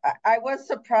 I was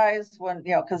surprised when,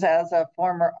 because as a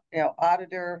former,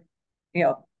 auditor, you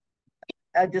know,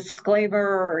 a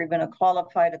disclaimer or even a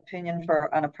qualified opinion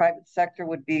for on a private sector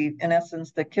would be, in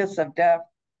essence, the kiss of death.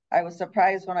 I was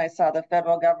surprised when I saw the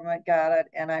federal government got it,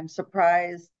 and I'm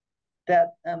surprised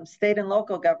that state and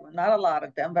local government, not a lot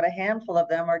of them, but a handful of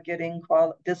them are getting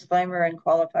disclaimer and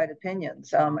qualified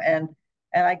opinions. And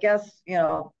I guess,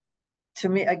 to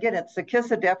me, again, it's the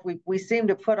kiss of death. We seem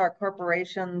to put our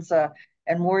corporations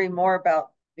and worry more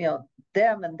about,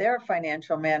 them and their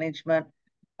financial management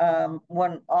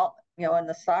when all, and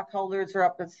the stockholders are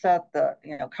upset.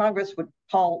 Congress would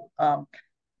call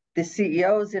the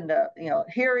CEOs into,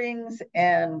 hearings,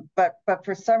 but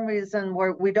for some reason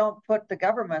we don't put the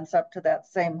governments up to that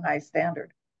same high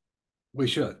standard. We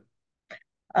should.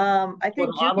 I think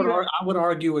I would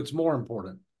argue it's more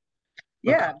important.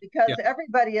 Yeah, because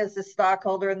everybody is a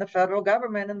stockholder in the federal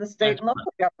government and the state and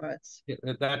local governments.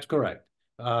 Yeah, that's correct.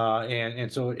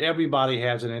 And so everybody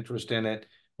has an interest in it.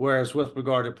 Whereas with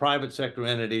regard to private sector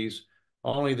entities,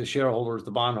 only the shareholders,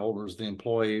 the bondholders, the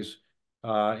employees,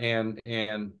 and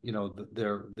their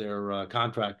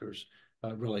contractors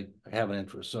really have an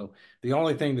interest. So the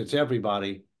only thing that's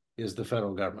everybody is the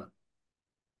federal government.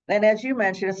 And as you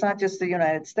mentioned, it's not just the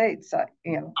United States.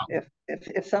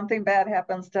 If something bad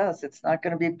happens to us, it's not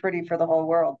going to be pretty for the whole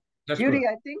world. That's Judy,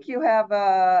 correct. I think you have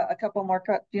a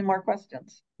few more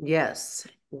questions. Yes.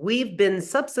 We've been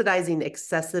subsidizing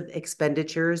excessive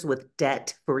expenditures with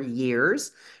debt for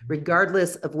years,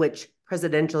 regardless of which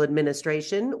presidential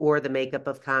administration or the makeup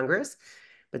of Congress.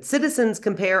 But citizens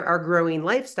compare our growing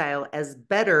lifestyle as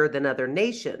better than other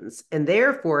nations, and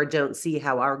therefore don't see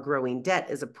how our growing debt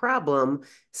is a problem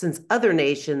since other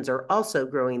nations are also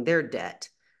growing their debt.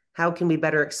 How can we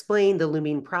better explain the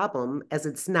looming problem, as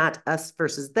it's not us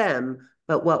versus them,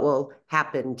 but what will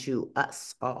happen to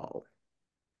us all?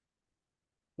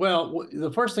 Well,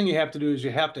 the first thing you have to do is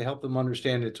you have to help them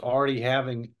understand it's already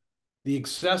having the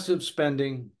excessive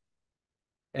spending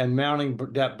and mounting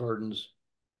debt burdens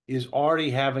is already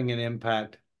having an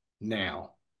impact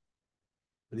now.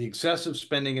 The excessive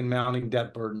spending and mounting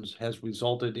debt burdens has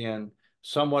resulted in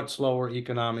somewhat slower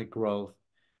economic growth.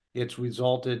 It's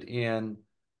resulted in,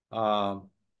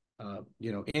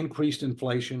 increased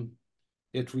inflation.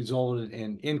 It's resulted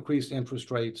in increased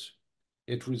interest rates.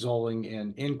 It's resulting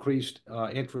in increased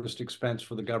interest expense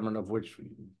for the government, of which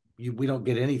we don't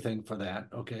get anything for that.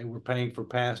 Okay, we're paying for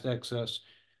past excess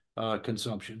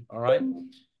consumption. All right.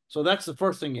 So that's the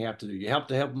first thing you have to do. You have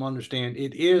to help them understand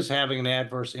it is having an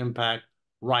adverse impact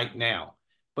right now.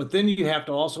 But then you have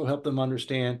to also help them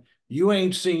understand you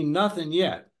ain't seen nothing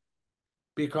yet,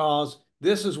 because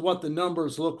this is what the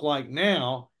numbers look like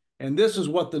now, and this is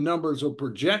what the numbers are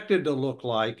projected to look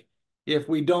like if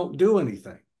we don't do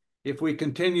anything. If we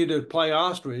continue to play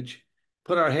ostrich,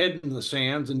 put our head in the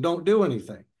sands and don't do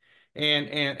anything.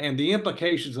 And the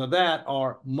implications of that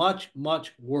are much,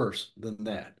 much worse than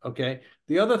that, okay?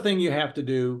 The other thing you have to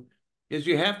do is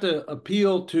you have to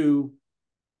appeal to,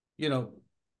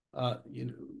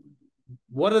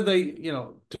 what are they,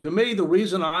 to me, the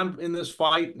reason I'm in this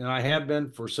fight, and I have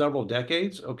been for several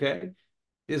decades, okay,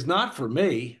 is not for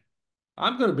me.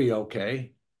 I'm going to be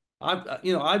okay.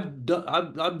 I've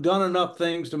done enough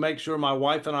things to make sure my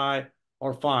wife and I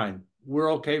are fine.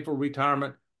 We're okay for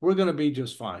retirement. We're going to be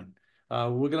just fine.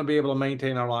 We're going to be able to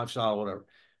maintain our lifestyle, whatever.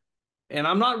 And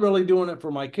I'm not really doing it for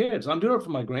my kids. I'm doing it for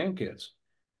my grandkids,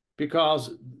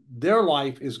 because their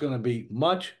life is going to be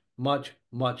much, much,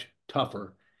 much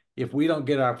tougher if we don't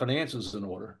get our finances in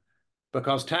order,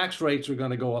 because tax rates are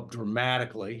going to go up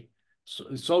dramatically.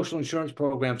 Social insurance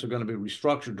programs are going to be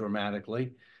restructured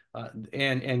dramatically.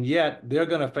 And yet they're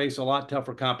going to face a lot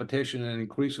tougher competition in an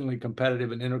increasingly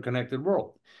competitive and interconnected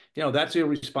world. That's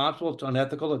irresponsible, it's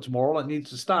unethical, it's moral, it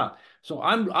needs to stop. So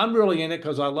I'm really in it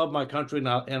because I love my country and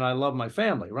I love my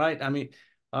family, right? I mean,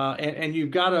 and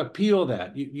you've got to appeal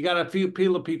that. You got to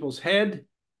appeal to people's head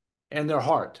and their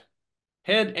heart.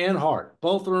 Head and heart,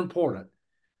 both are important.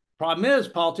 Problem is,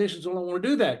 politicians don't want to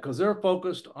do that because they're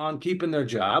focused on keeping their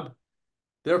job.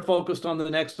 They're focused on the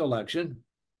next election.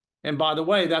 And by the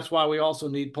way, that's why we also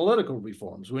need political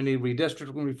reforms. We need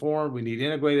redistricting reform. We need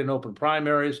integrated and open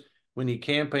primaries. We need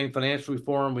campaign finance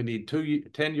reform. We need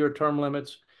 10-year term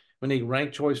limits. We need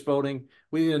ranked choice voting.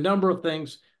 We need a number of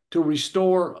things to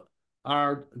restore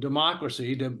our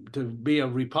democracy to be a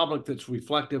republic that's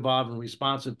reflective of and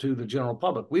responsive to the general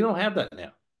public. We don't have that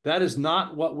now. That is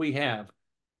not what we have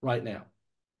right now.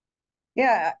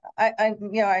 Yeah,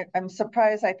 I'm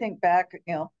surprised. I think back,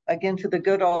 again to the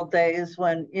good old days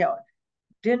when,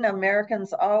 didn't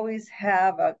Americans always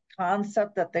have a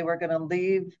concept that they were going to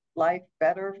leave life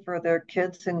better for their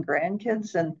kids and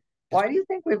grandkids? And why do you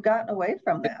think we've gotten away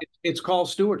from that? It's called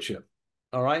stewardship.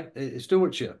 All right. It's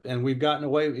stewardship. And we've gotten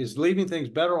away is leaving things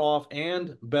better off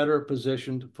and better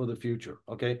positioned for the future.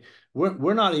 Okay.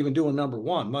 We're not even doing number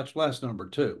one, much less number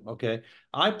two. Okay.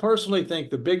 I personally think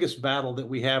the biggest battle that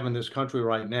we have in this country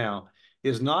right now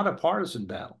is not a partisan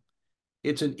battle.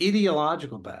 It's an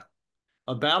ideological battle,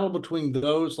 a battle between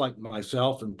those like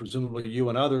myself and presumably you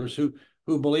and others who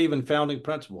believe in founding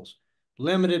principles,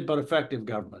 limited but effective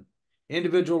government,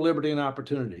 individual liberty and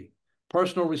opportunity,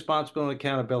 personal responsibility and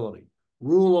accountability,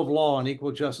 rule of law and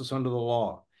equal justice under the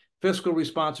law, fiscal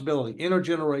responsibility,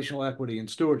 intergenerational equity and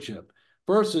stewardship,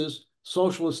 versus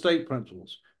social estate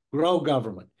principles, grow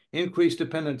government, increase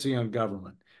dependency on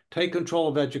government, take control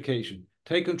of education,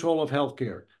 take control of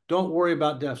healthcare, don't worry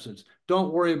about deficits,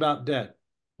 don't worry about debt,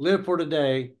 live for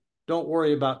today, don't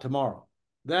worry about tomorrow.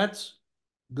 That's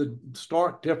the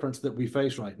stark difference that we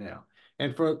face right now.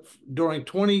 And during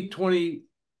 2021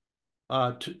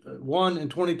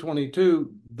 and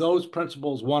 2022, those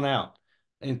principles won out,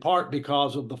 in part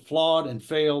because of the flawed and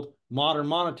failed modern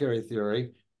monetary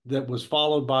theory that was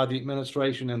followed by the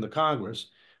administration and the Congress.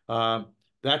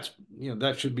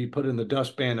 That should be put in the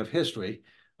dustpan of history.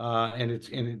 And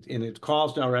it's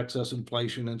caused our excess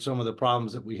inflation and some of the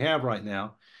problems that we have right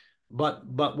now. But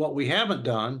what we haven't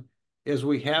done is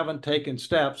we haven't taken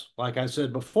steps, like I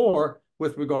said before,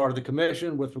 with regard to the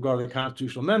commission, with regard to the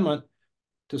constitutional amendment,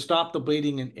 to stop the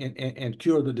bleeding and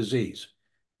cure the disease.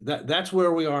 That's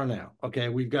where we are now. Okay,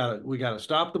 we got to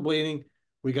stop the bleeding.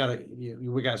 We got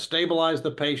to stabilize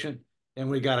the patient, and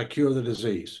we got to cure the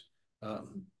disease. Yeah,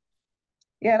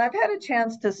 and I've had a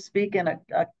chance to speak in a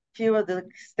few of the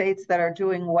states that are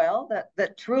doing well,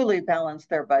 that truly balance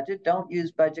their budget, don't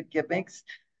use budget gimmicks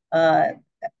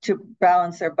to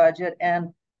balance their budget.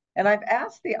 And I've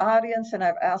asked the audience and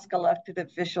I've asked elected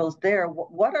officials there,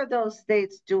 what are those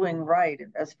states doing right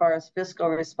as far as fiscal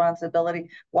responsibility?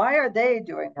 Why are they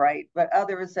doing right, but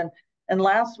others? And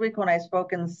last week when I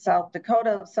spoke in South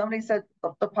Dakota, somebody said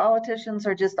the politicians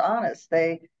are just honest.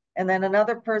 And then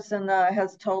another person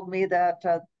has told me that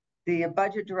the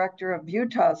budget director of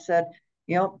Utah said,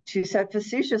 she said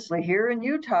facetiously, here in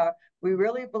Utah, we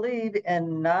really believe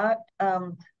in not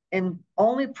in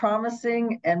only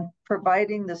promising and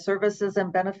providing the services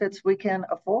and benefits we can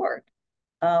afford.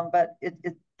 But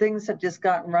things have just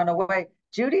gotten run away.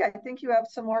 Judy, I think you have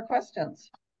some more questions.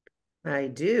 I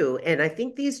do. And I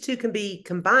think these two can be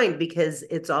combined because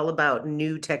it's all about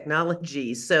new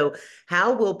technology. So,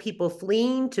 how will people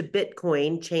fleeing to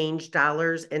Bitcoin change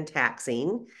dollars and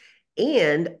taxing?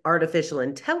 And artificial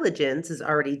intelligence is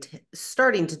already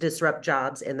starting to disrupt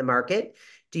jobs in the market.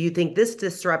 Do you think this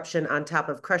disruption, on top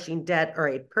of crushing debt, are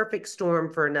a perfect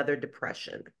storm for another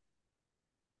depression?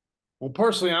 Well,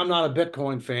 personally, I'm not a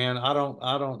Bitcoin fan. I don't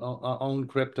own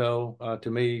crypto.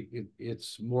 To me,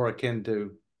 it's more akin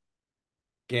to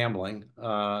gambling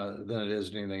than it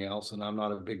is anything else, and I'm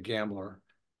not a big gambler.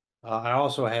 I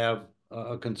also have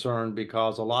a concern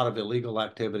because a lot of illegal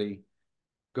activity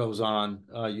goes on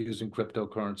using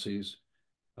cryptocurrencies,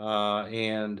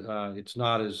 and it's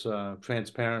not as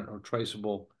transparent or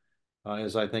traceable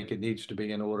as I think it needs to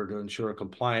be in order to ensure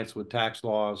compliance with tax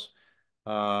laws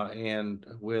and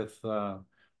with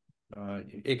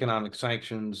economic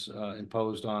sanctions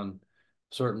imposed on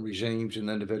certain regimes and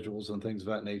individuals and things of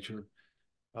that nature.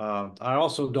 I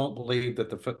also don't believe that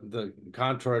the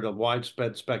contrary to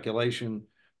widespread speculation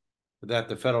that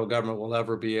the federal government will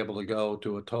ever be able to go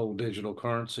to a total digital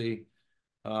currency.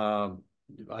 I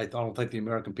don't think the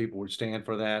American people would stand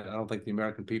for that. I don't think the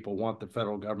American people want the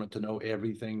federal government to know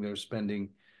everything they're spending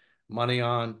money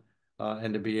on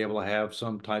and to be able to have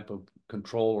some type of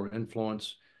control or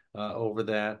influence over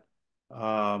that.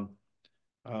 So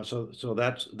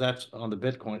that's on the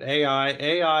Bitcoin.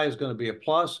 AI is going to be a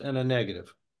plus and a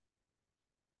negative.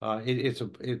 It's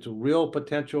a real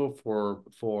potential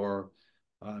for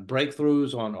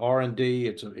breakthroughs on R&D.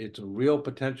 It's a real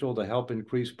potential to help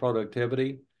increase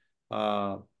productivity,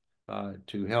 to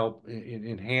help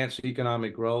enhance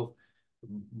economic growth.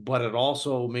 But it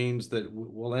also means that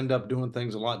we'll end up doing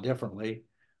things a lot differently.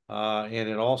 And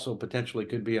it also potentially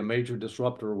could be a major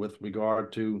disruptor with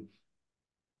regard to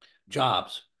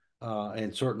jobs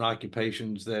and certain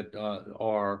occupations that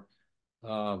are,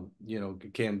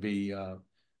 can be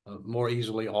more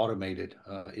easily automated,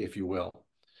 if you will.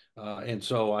 And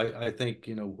so I think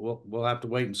we'll have to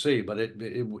wait and see, but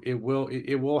it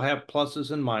will have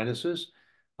pluses and minuses,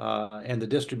 and the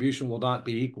distribution will not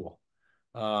be equal.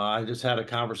 I just had a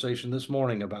conversation this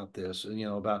morning about this,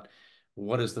 about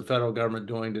what is the federal government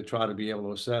doing to try to be able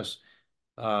to assess,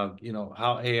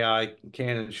 how AI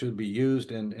can and should be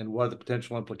used, and what are the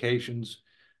potential implications,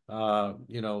 for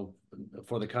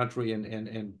the country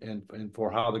and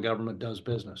for how the government does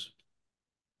business.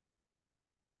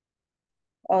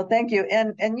 Oh, thank you.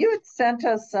 And you had sent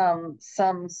us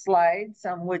some slides,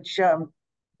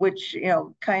 which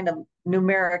kind of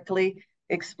numerically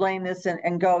explain this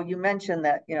and go. You mentioned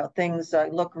that things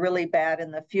look really bad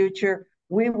in the future.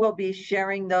 We will be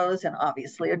sharing those and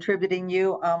obviously attributing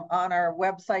you on our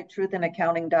website,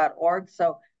 truthinaccounting.org,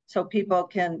 so people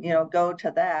can go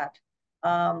to that.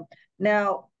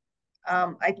 Now,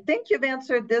 I think you've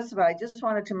answered this, but I just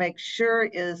wanted to make sure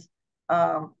is.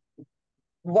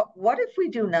 What if we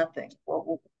do nothing?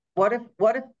 What if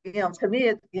to me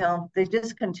it they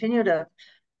just continue to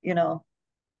you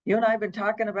and I have been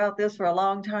talking about this for a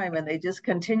long time, and they just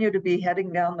continue to be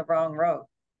heading down the wrong road.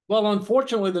 Well,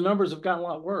 unfortunately, the numbers have gotten a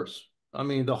lot worse. I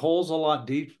mean, the hole's a lot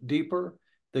deeper.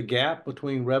 The gap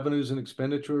between revenues and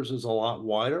expenditures is a lot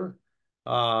wider.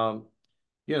 I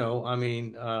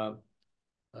mean,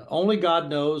 only God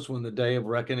knows when the day of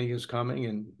reckoning is coming,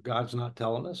 and God's not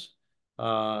telling us.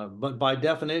 But by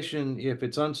definition, if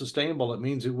it's unsustainable, it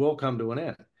means it will come to an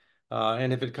end.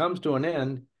 And if it comes to an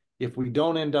end, if we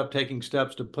don't end up taking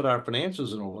steps to put our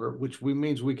finances in order, which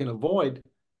means we can avoid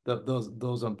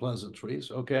those unpleasantries,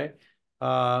 okay,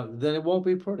 then it won't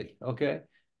be pretty, okay?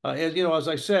 As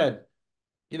I said,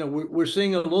 we're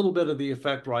seeing a little bit of the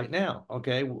effect right now,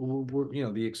 okay?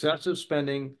 The excessive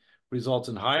spending results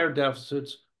in higher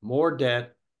deficits, more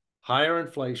debt, higher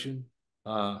inflation,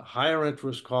 higher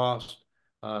interest costs,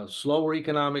 slower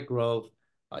economic growth,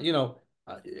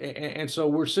 and so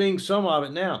we're seeing some of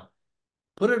it now.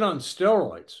 Put it on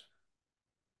steroids,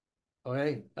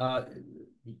 okay?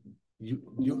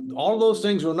 All those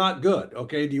things are not good,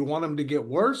 okay? Do you want them to get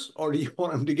worse, or do you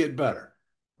want them to get better?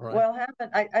 Right. Well,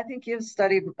 I think you've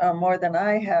studied more than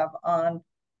I have on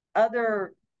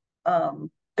other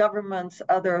governments,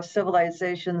 other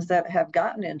civilizations that have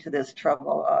gotten into this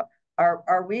trouble.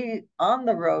 Are we on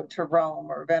the road to Rome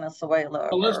or Venezuela?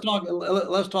 Well,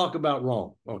 let's talk about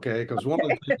Rome, okay? Because one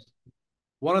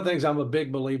of the things I'm a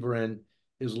big believer in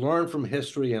is learn from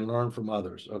history and learn from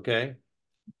others, okay?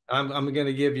 I'm going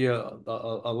to give you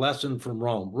a lesson from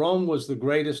Rome. Rome was the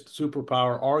greatest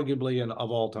superpower, arguably,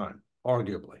 of all time,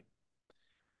 arguably.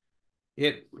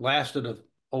 It lasted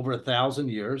over 1,000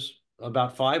 years,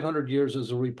 about 500 years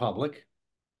as a republic,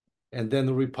 and then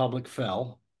the republic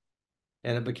fell,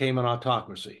 and it became an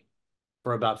autocracy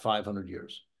for about 500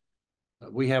 years.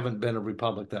 We haven't been a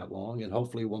republic that long, and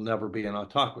hopefully we'll never be an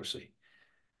autocracy.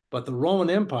 But the Roman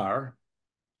Empire,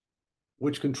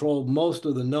 which controlled most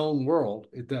of the known world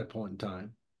at that point in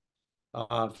time,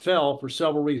 fell for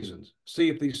several reasons. See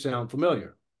if these sound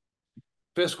familiar.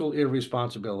 Fiscal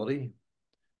irresponsibility.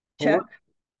 Check.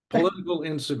 Political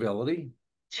incivility.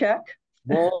 Check.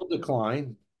 Moral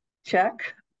decline.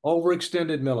 Check.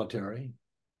 Overextended military.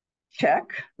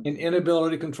 Check. And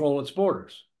inability to control its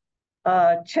borders.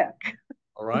 Check.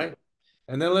 All right.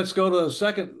 And then let's go to the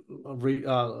second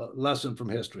lesson from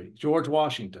history. George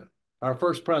Washington, our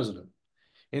first president,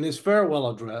 in his farewell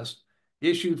address,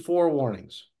 issued 4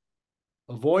 warnings.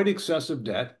 Avoid excessive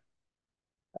debt.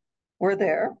 We're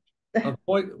there.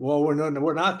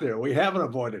 We're not there. We haven't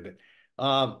avoided it.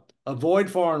 Avoid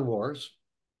foreign wars.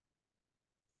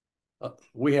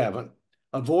 We haven't.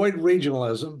 Avoid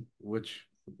regionalism, which,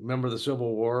 remember the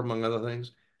Civil War, among other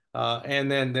things.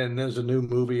 And then there's a new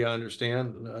movie, I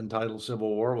understand, entitled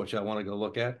Civil War, which I want to go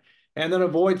look at. And then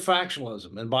avoid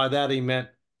factionalism. And by that, he meant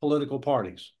political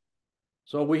parties.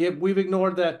 So we've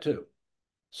ignored that too.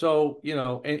 So,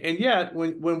 and yet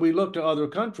when we look to other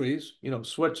countries,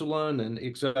 Switzerland and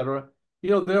et cetera,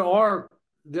 there are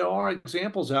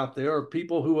examples out there of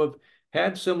people who have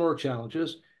had similar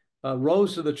challenges,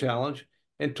 rose to the challenge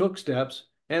and took steps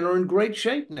and are in great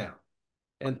shape now.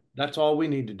 And that's all we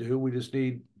need to do. We just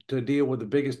need to deal with the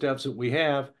biggest deficit we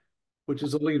have, which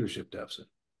is a leadership deficit.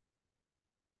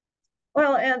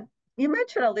 Well, and you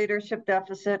mentioned a leadership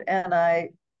deficit, and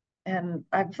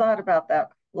I've thought about that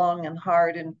long and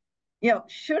hard. And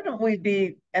shouldn't we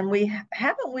be? And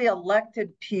haven't we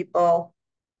elected people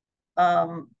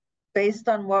based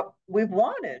on what we've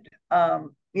wanted?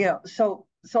 So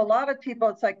a lot of people,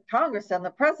 it's like Congress and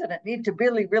the president need to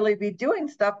really, really be doing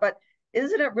stuff, but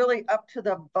isn't it really up to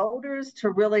the voters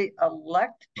to really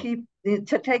elect people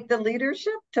to take the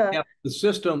leadership? Yeah,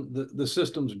 the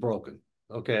system's broken.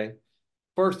 Okay.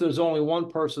 First, there's only one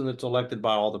person that's elected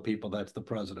by all the people. That's the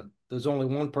president. There's only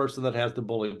one person that has the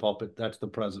bully pulpit. That's the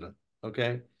president.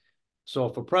 Okay. So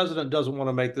if a president doesn't want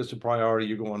to make this a priority,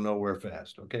 you're going nowhere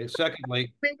fast. Okay.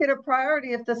 Secondly, make it a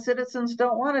priority if the citizens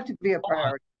don't want it to be a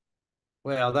priority.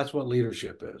 well, that's what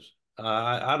leadership is.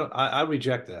 I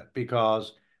reject that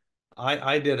because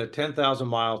I did a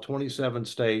 10,000-mile,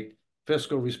 27-state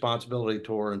fiscal responsibility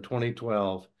tour in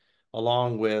 2012,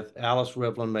 along with Alice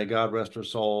Rivlin, may God rest her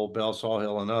soul, Belle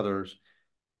Sawhill, and others.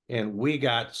 And we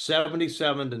got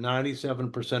 77 to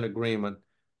 97% agreement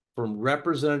from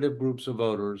representative groups of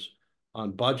voters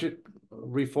on budget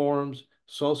reforms,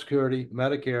 Social Security,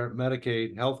 Medicare,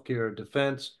 Medicaid, healthcare,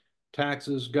 defense,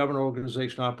 taxes, government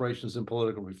organization operations, and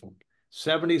political reform.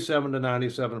 77 to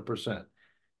 97%.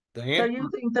 So you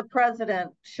think the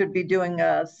president should be doing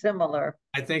a similar?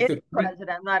 I think the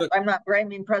president. I'm not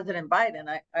blaming President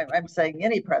Biden. I'm saying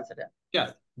any president.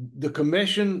 Yeah, the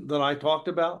commission that I talked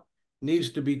about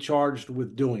needs to be charged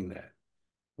with doing that,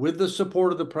 with the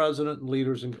support of the president and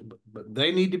leaders, but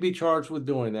they need to be charged with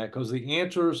doing that because the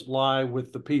answers lie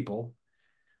with the people.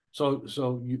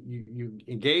 So you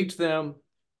engage them,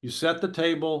 you set the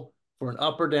table for an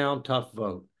up or down tough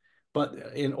vote. But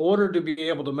in order to be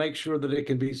able to make sure that it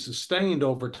can be sustained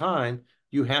over time,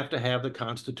 you have to have the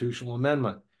constitutional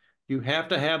amendment. You have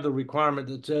to have the requirement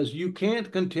that says you can't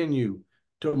continue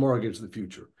to mortgage the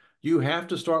future. You have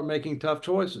to start making tough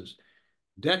choices.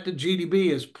 Debt to GDP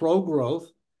is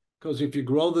pro-growth because if you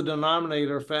grow the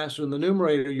denominator faster than the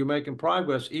numerator, you're making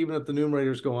progress even if the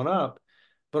numerator is going up.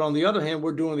 But on the other hand,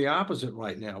 we're doing the opposite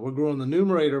right now. We're growing the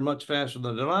numerator much faster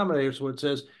than the denominator, so it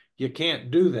says you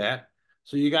can't do that.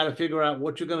 So you got to figure out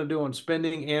what you're going to do on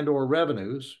spending and or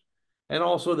revenues. And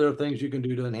also there are things you can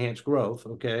do to enhance growth,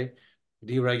 okay?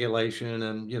 Deregulation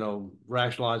and, you know,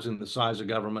 rationalizing the size of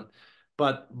government.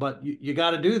 But you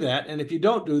got to do that. And if you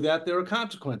don't do that, there are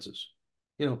consequences.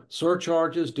 You know,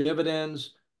 surcharges,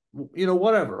 dividends, you know,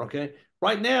 whatever, okay?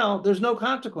 Right now, there's no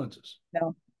consequences.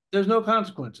 No. There's no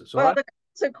consequences. Well, the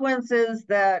consequence is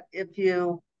that if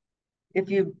you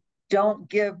don't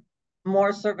give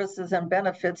more services and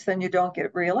benefits, then you don't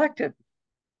get reelected.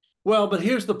 Well, but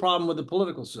here's the problem with the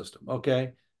political system,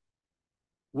 okay?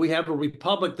 We have a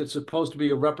republic that's supposed to be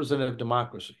a representative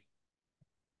democracy.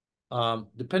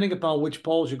 Depending upon which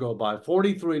polls you go by,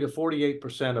 43 to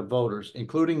 48% of voters,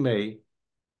 including me,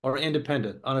 are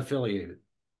independent, unaffiliated.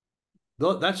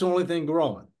 That's the only thing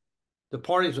growing. The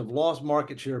parties have lost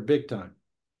market share big time.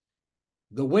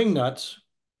 The wingnuts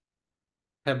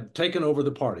have taken over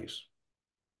the parties.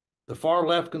 The far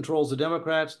left controls the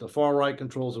Democrats, the far right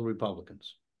controls the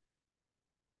Republicans.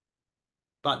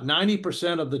 About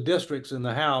 90% of the districts in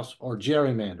the House are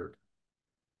gerrymandered.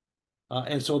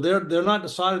 And so they're not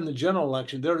deciding the general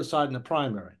election, they're deciding the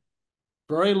primary.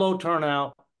 Very low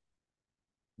turnout.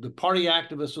 The party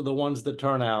activists are the ones that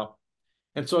turn out.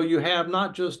 And so you have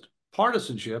not just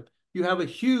partisanship, you have a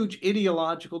huge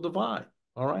ideological divide,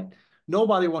 all right?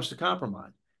 Nobody wants to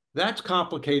compromise. That's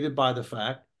complicated by the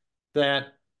fact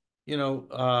that, you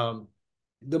know,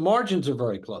 the margins are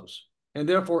very close. And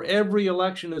therefore, every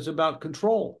election is about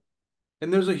control.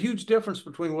 And there's a huge difference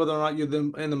between whether or not you're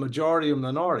in the majority or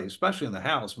minority, especially in the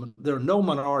House. There are no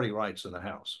minority rights in the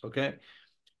House, okay?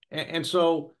 And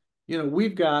so, you know,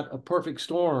 we've got a perfect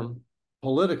storm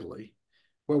politically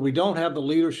where we don't have the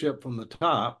leadership from the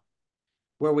top,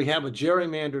 where we have a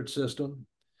gerrymandered system.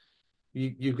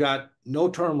 You've got no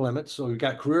term limits, so you've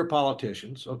got career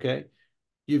politicians, okay?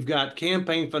 You've got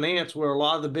campaign finance where a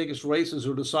lot of the biggest races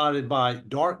are decided by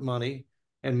dark money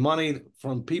and money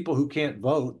from people who can't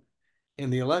vote in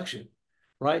the election,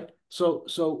 right? So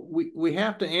we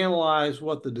have to analyze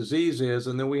what the disease is,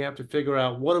 and then we have to figure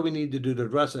out what do we need to do to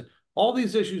address it. All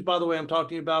these issues, by the way, I'm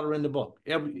talking about are in the book.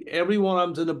 Every one of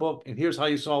them's in the book, and here's how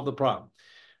you solve the problem.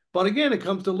 But again, it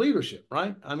comes to leadership,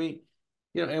 right? I mean,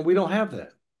 you know, and we don't have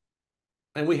that.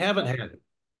 And we haven't had it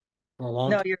for a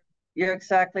long time. No, you're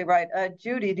exactly right.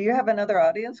 Judy, do you have another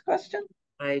audience question?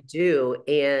 I do.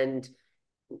 And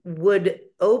would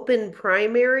open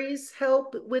primaries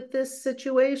help with this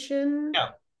situation?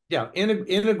 Yeah,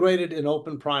 integrated and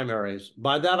open primaries.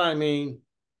 By that, I mean,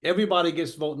 everybody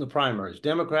gets to vote in the primaries.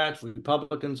 Democrats,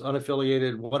 Republicans,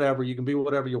 unaffiliated, whatever. You can be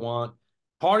whatever you want.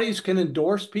 Parties can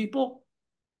endorse people,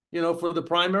 you know, for the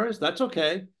primaries. That's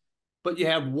okay. But you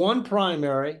have one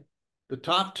primary, the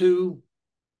top two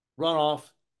run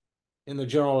off in the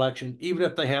general election, even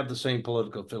if they have the same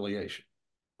political affiliation.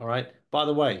 All right. By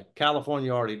the way,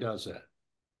 California already does that.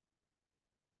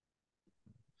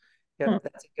 Yep,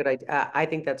 that's a good idea. I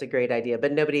think that's a great idea,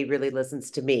 but nobody really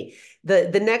listens to me.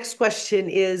 The next question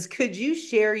is, could you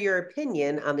share your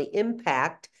opinion on the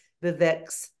impact Vivek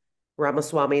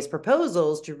Ramaswamy's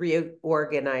proposals to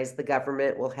reorganize the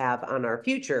government will have on our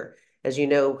future? As you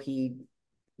know, he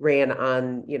ran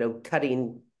on,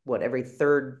 cutting every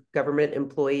third government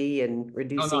employee and No,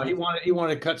 reducing. he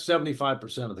wanted to cut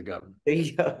 75% of the government. There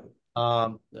you go.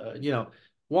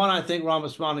 One, I think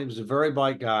Ramaswamy was a very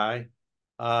bright guy.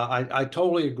 I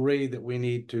totally agree that we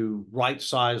need to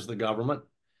right-size the government.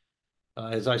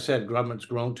 As I said, government's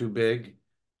grown too big.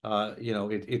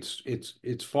 It's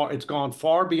gone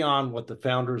far beyond what the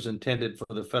founders intended for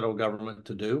the federal government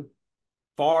to do.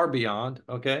 Far beyond,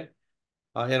 okay?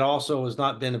 It also has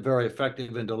not been very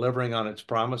effective in delivering on its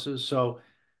promises. So,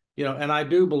 and I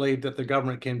do believe that the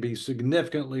government can be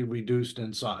significantly reduced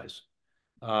in size.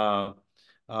 But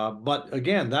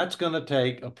again, that's going to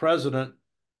take a president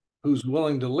who's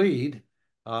willing to lead,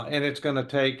 and it's going to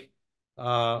take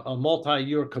a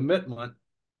multi-year commitment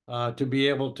to be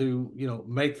able to,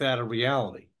 make that a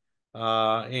reality.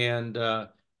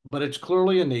 But it's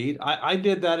clearly a need. I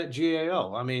did that at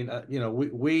GAO. I mean,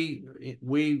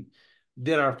 we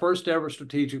did our first ever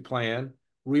strategic plan,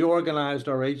 reorganized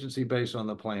our agency based on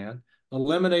the plan,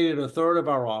 eliminated a third of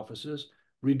our offices,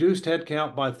 reduced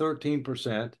headcount by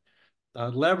 13%,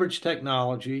 leveraged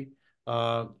technology,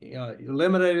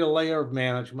 eliminated a layer of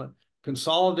management,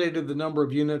 consolidated the number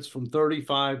of units from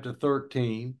 35 to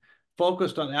 13,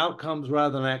 focused on outcomes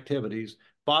rather than activities.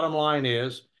 Bottom line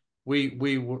is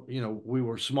we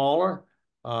were smaller,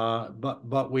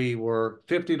 but we were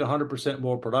 50 to 100%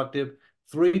 more productive,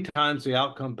 3 times the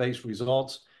outcome-based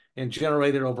results, and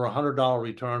generated over $100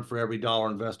 return for every dollar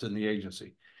invested in the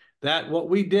agency. What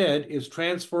we did is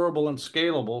transferable and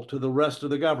scalable to the rest of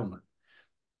the government.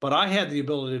 But I had the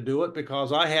ability to do it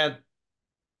because I had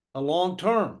a long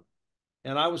term,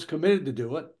 and I was committed to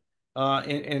do it,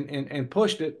 and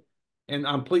pushed it. And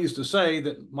I'm pleased to say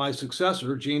that my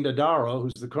successor, Gene Dodaro,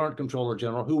 who's the current Comptroller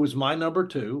General, who was my number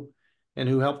 2, and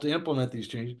who helped to implement these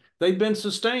changes, they've been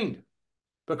sustained.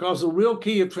 Because the real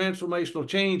key of transformational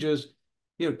change is,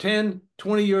 10,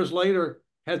 20 years later,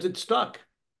 has it stuck?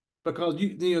 Because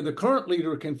the current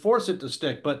leader can force it to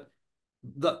stick, but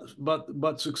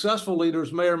successful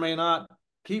leaders may or may not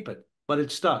keep it, but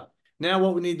it's stuck. Now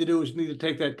what we need to do is need to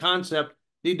take that concept,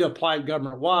 need to apply it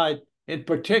government-wide, in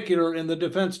particular in the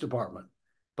Defense Department,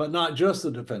 but not just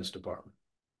the Defense Department.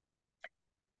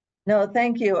 No,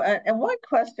 thank you. And one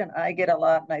question I get a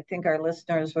lot, and I think our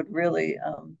listeners would really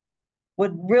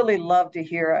love to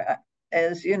hear,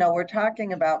 is, we're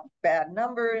talking about bad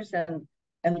numbers and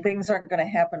things aren't going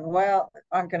to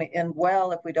end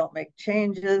well if we don't make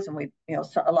changes, and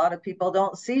a lot of people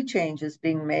don't see changes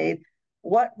being made.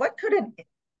 What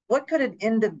could an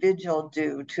individual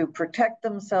do to protect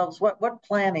themselves? What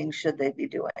planning should they be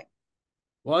doing?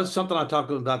 Well, it's something I talk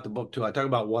about the book too. I talk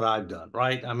about what I've done,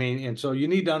 right? I mean, and so you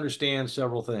need to understand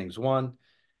several things. One,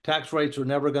 tax rates are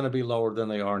never going to be lower than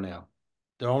they are now.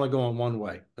 They're only going one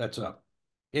way. That's up.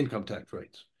 Income tax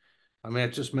rates. I mean,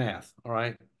 it's just math, all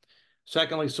right?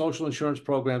 Secondly, social insurance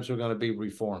programs are going to be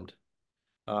reformed.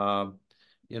 And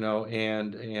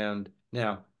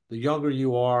now the younger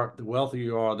you are, the wealthier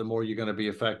you are, the more you're going to be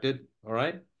affected, all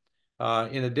right?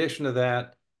 In addition to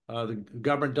that, the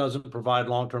government doesn't provide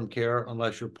long-term care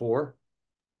unless you're poor.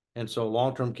 And so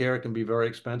long-term care can be very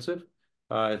expensive.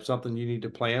 It's something you need to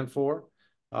plan for.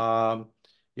 The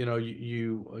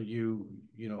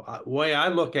way I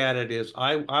look at it is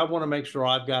I want to make sure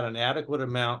I've got an adequate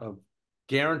amount of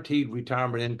guaranteed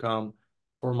retirement income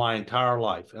for my entire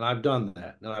life. And I've done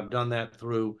that. And I've done that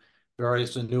through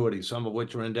various annuities, some of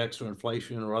which are indexed to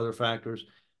inflation or other factors.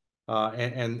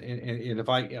 And if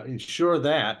I ensure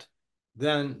that,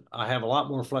 then I have a lot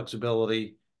more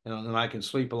flexibility, and I can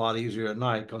sleep a lot easier at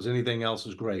night, because anything else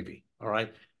is gravy. All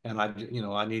right. And I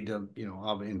need to,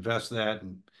 I'll invest that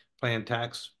and plan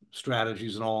tax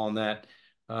strategies and all on that,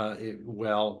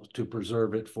 to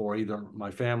preserve it for either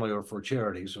my family or for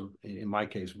charities, or in my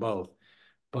case, both.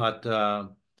 But I'm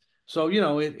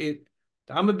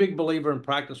a big believer in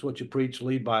practice what you preach,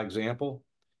 lead by example.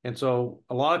 And so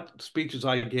a lot of speeches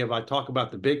I give, I talk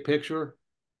about the big picture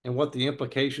and what the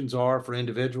implications are for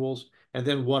individuals, and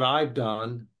then what I've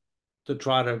done to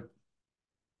try to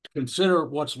consider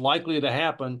what's likely to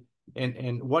happen,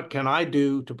 and what can I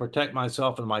do to protect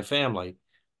myself and my family.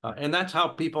 And that's how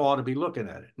people ought to be looking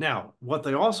at it. Now, what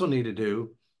they also need to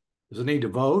do is they need to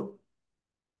vote.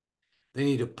 They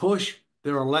need to push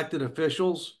their elected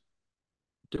officials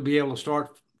to be able to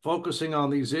start focusing on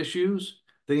these issues.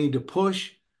 They need to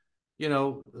push,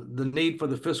 the need for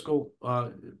the fiscal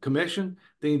commission.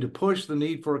 They need to push the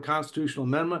need for a constitutional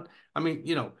amendment. I mean,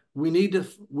 we need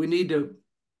to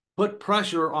put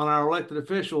pressure on our elected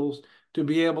officials to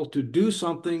be able to do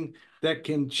something that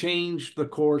can change the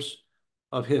course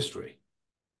of history.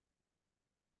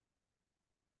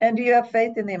 And do you have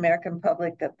faith in the American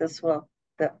public that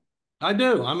I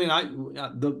do. I mean,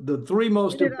 the three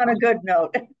most Ended on a good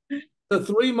note. the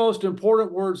three most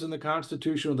important words in the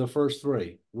Constitution are the first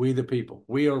three: we the people.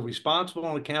 We are responsible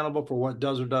and accountable for what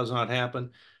does or does not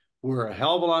happen. We're a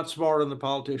hell of a lot smarter than the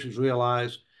politicians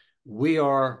realize. We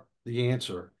are the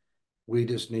answer. We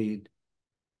just need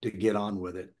to get on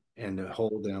with it and to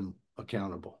hold them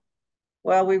accountable.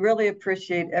 Well, we really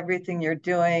appreciate everything you're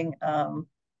doing.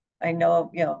 I know,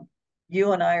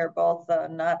 you and I are both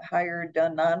not hired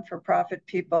non-for-profit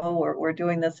people. We're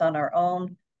doing this on our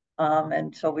own.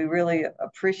 And so we really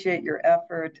appreciate your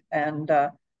effort. And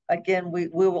again, we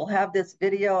will have this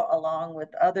video along with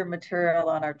other material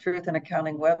on our Truth in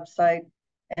Accounting website.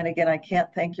 And again, I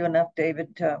can't thank you enough,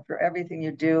 David, for everything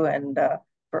you do and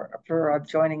for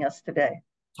joining us today.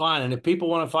 Fine. And if people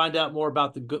want to find out more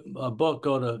about the book,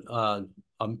 go to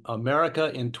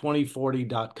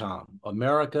AmericaIn2040.com.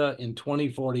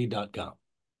 AmericaIn2040.com.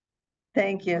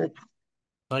 Thank you.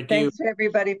 Thank you. Thanks to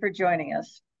everybody for joining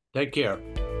us. Take care.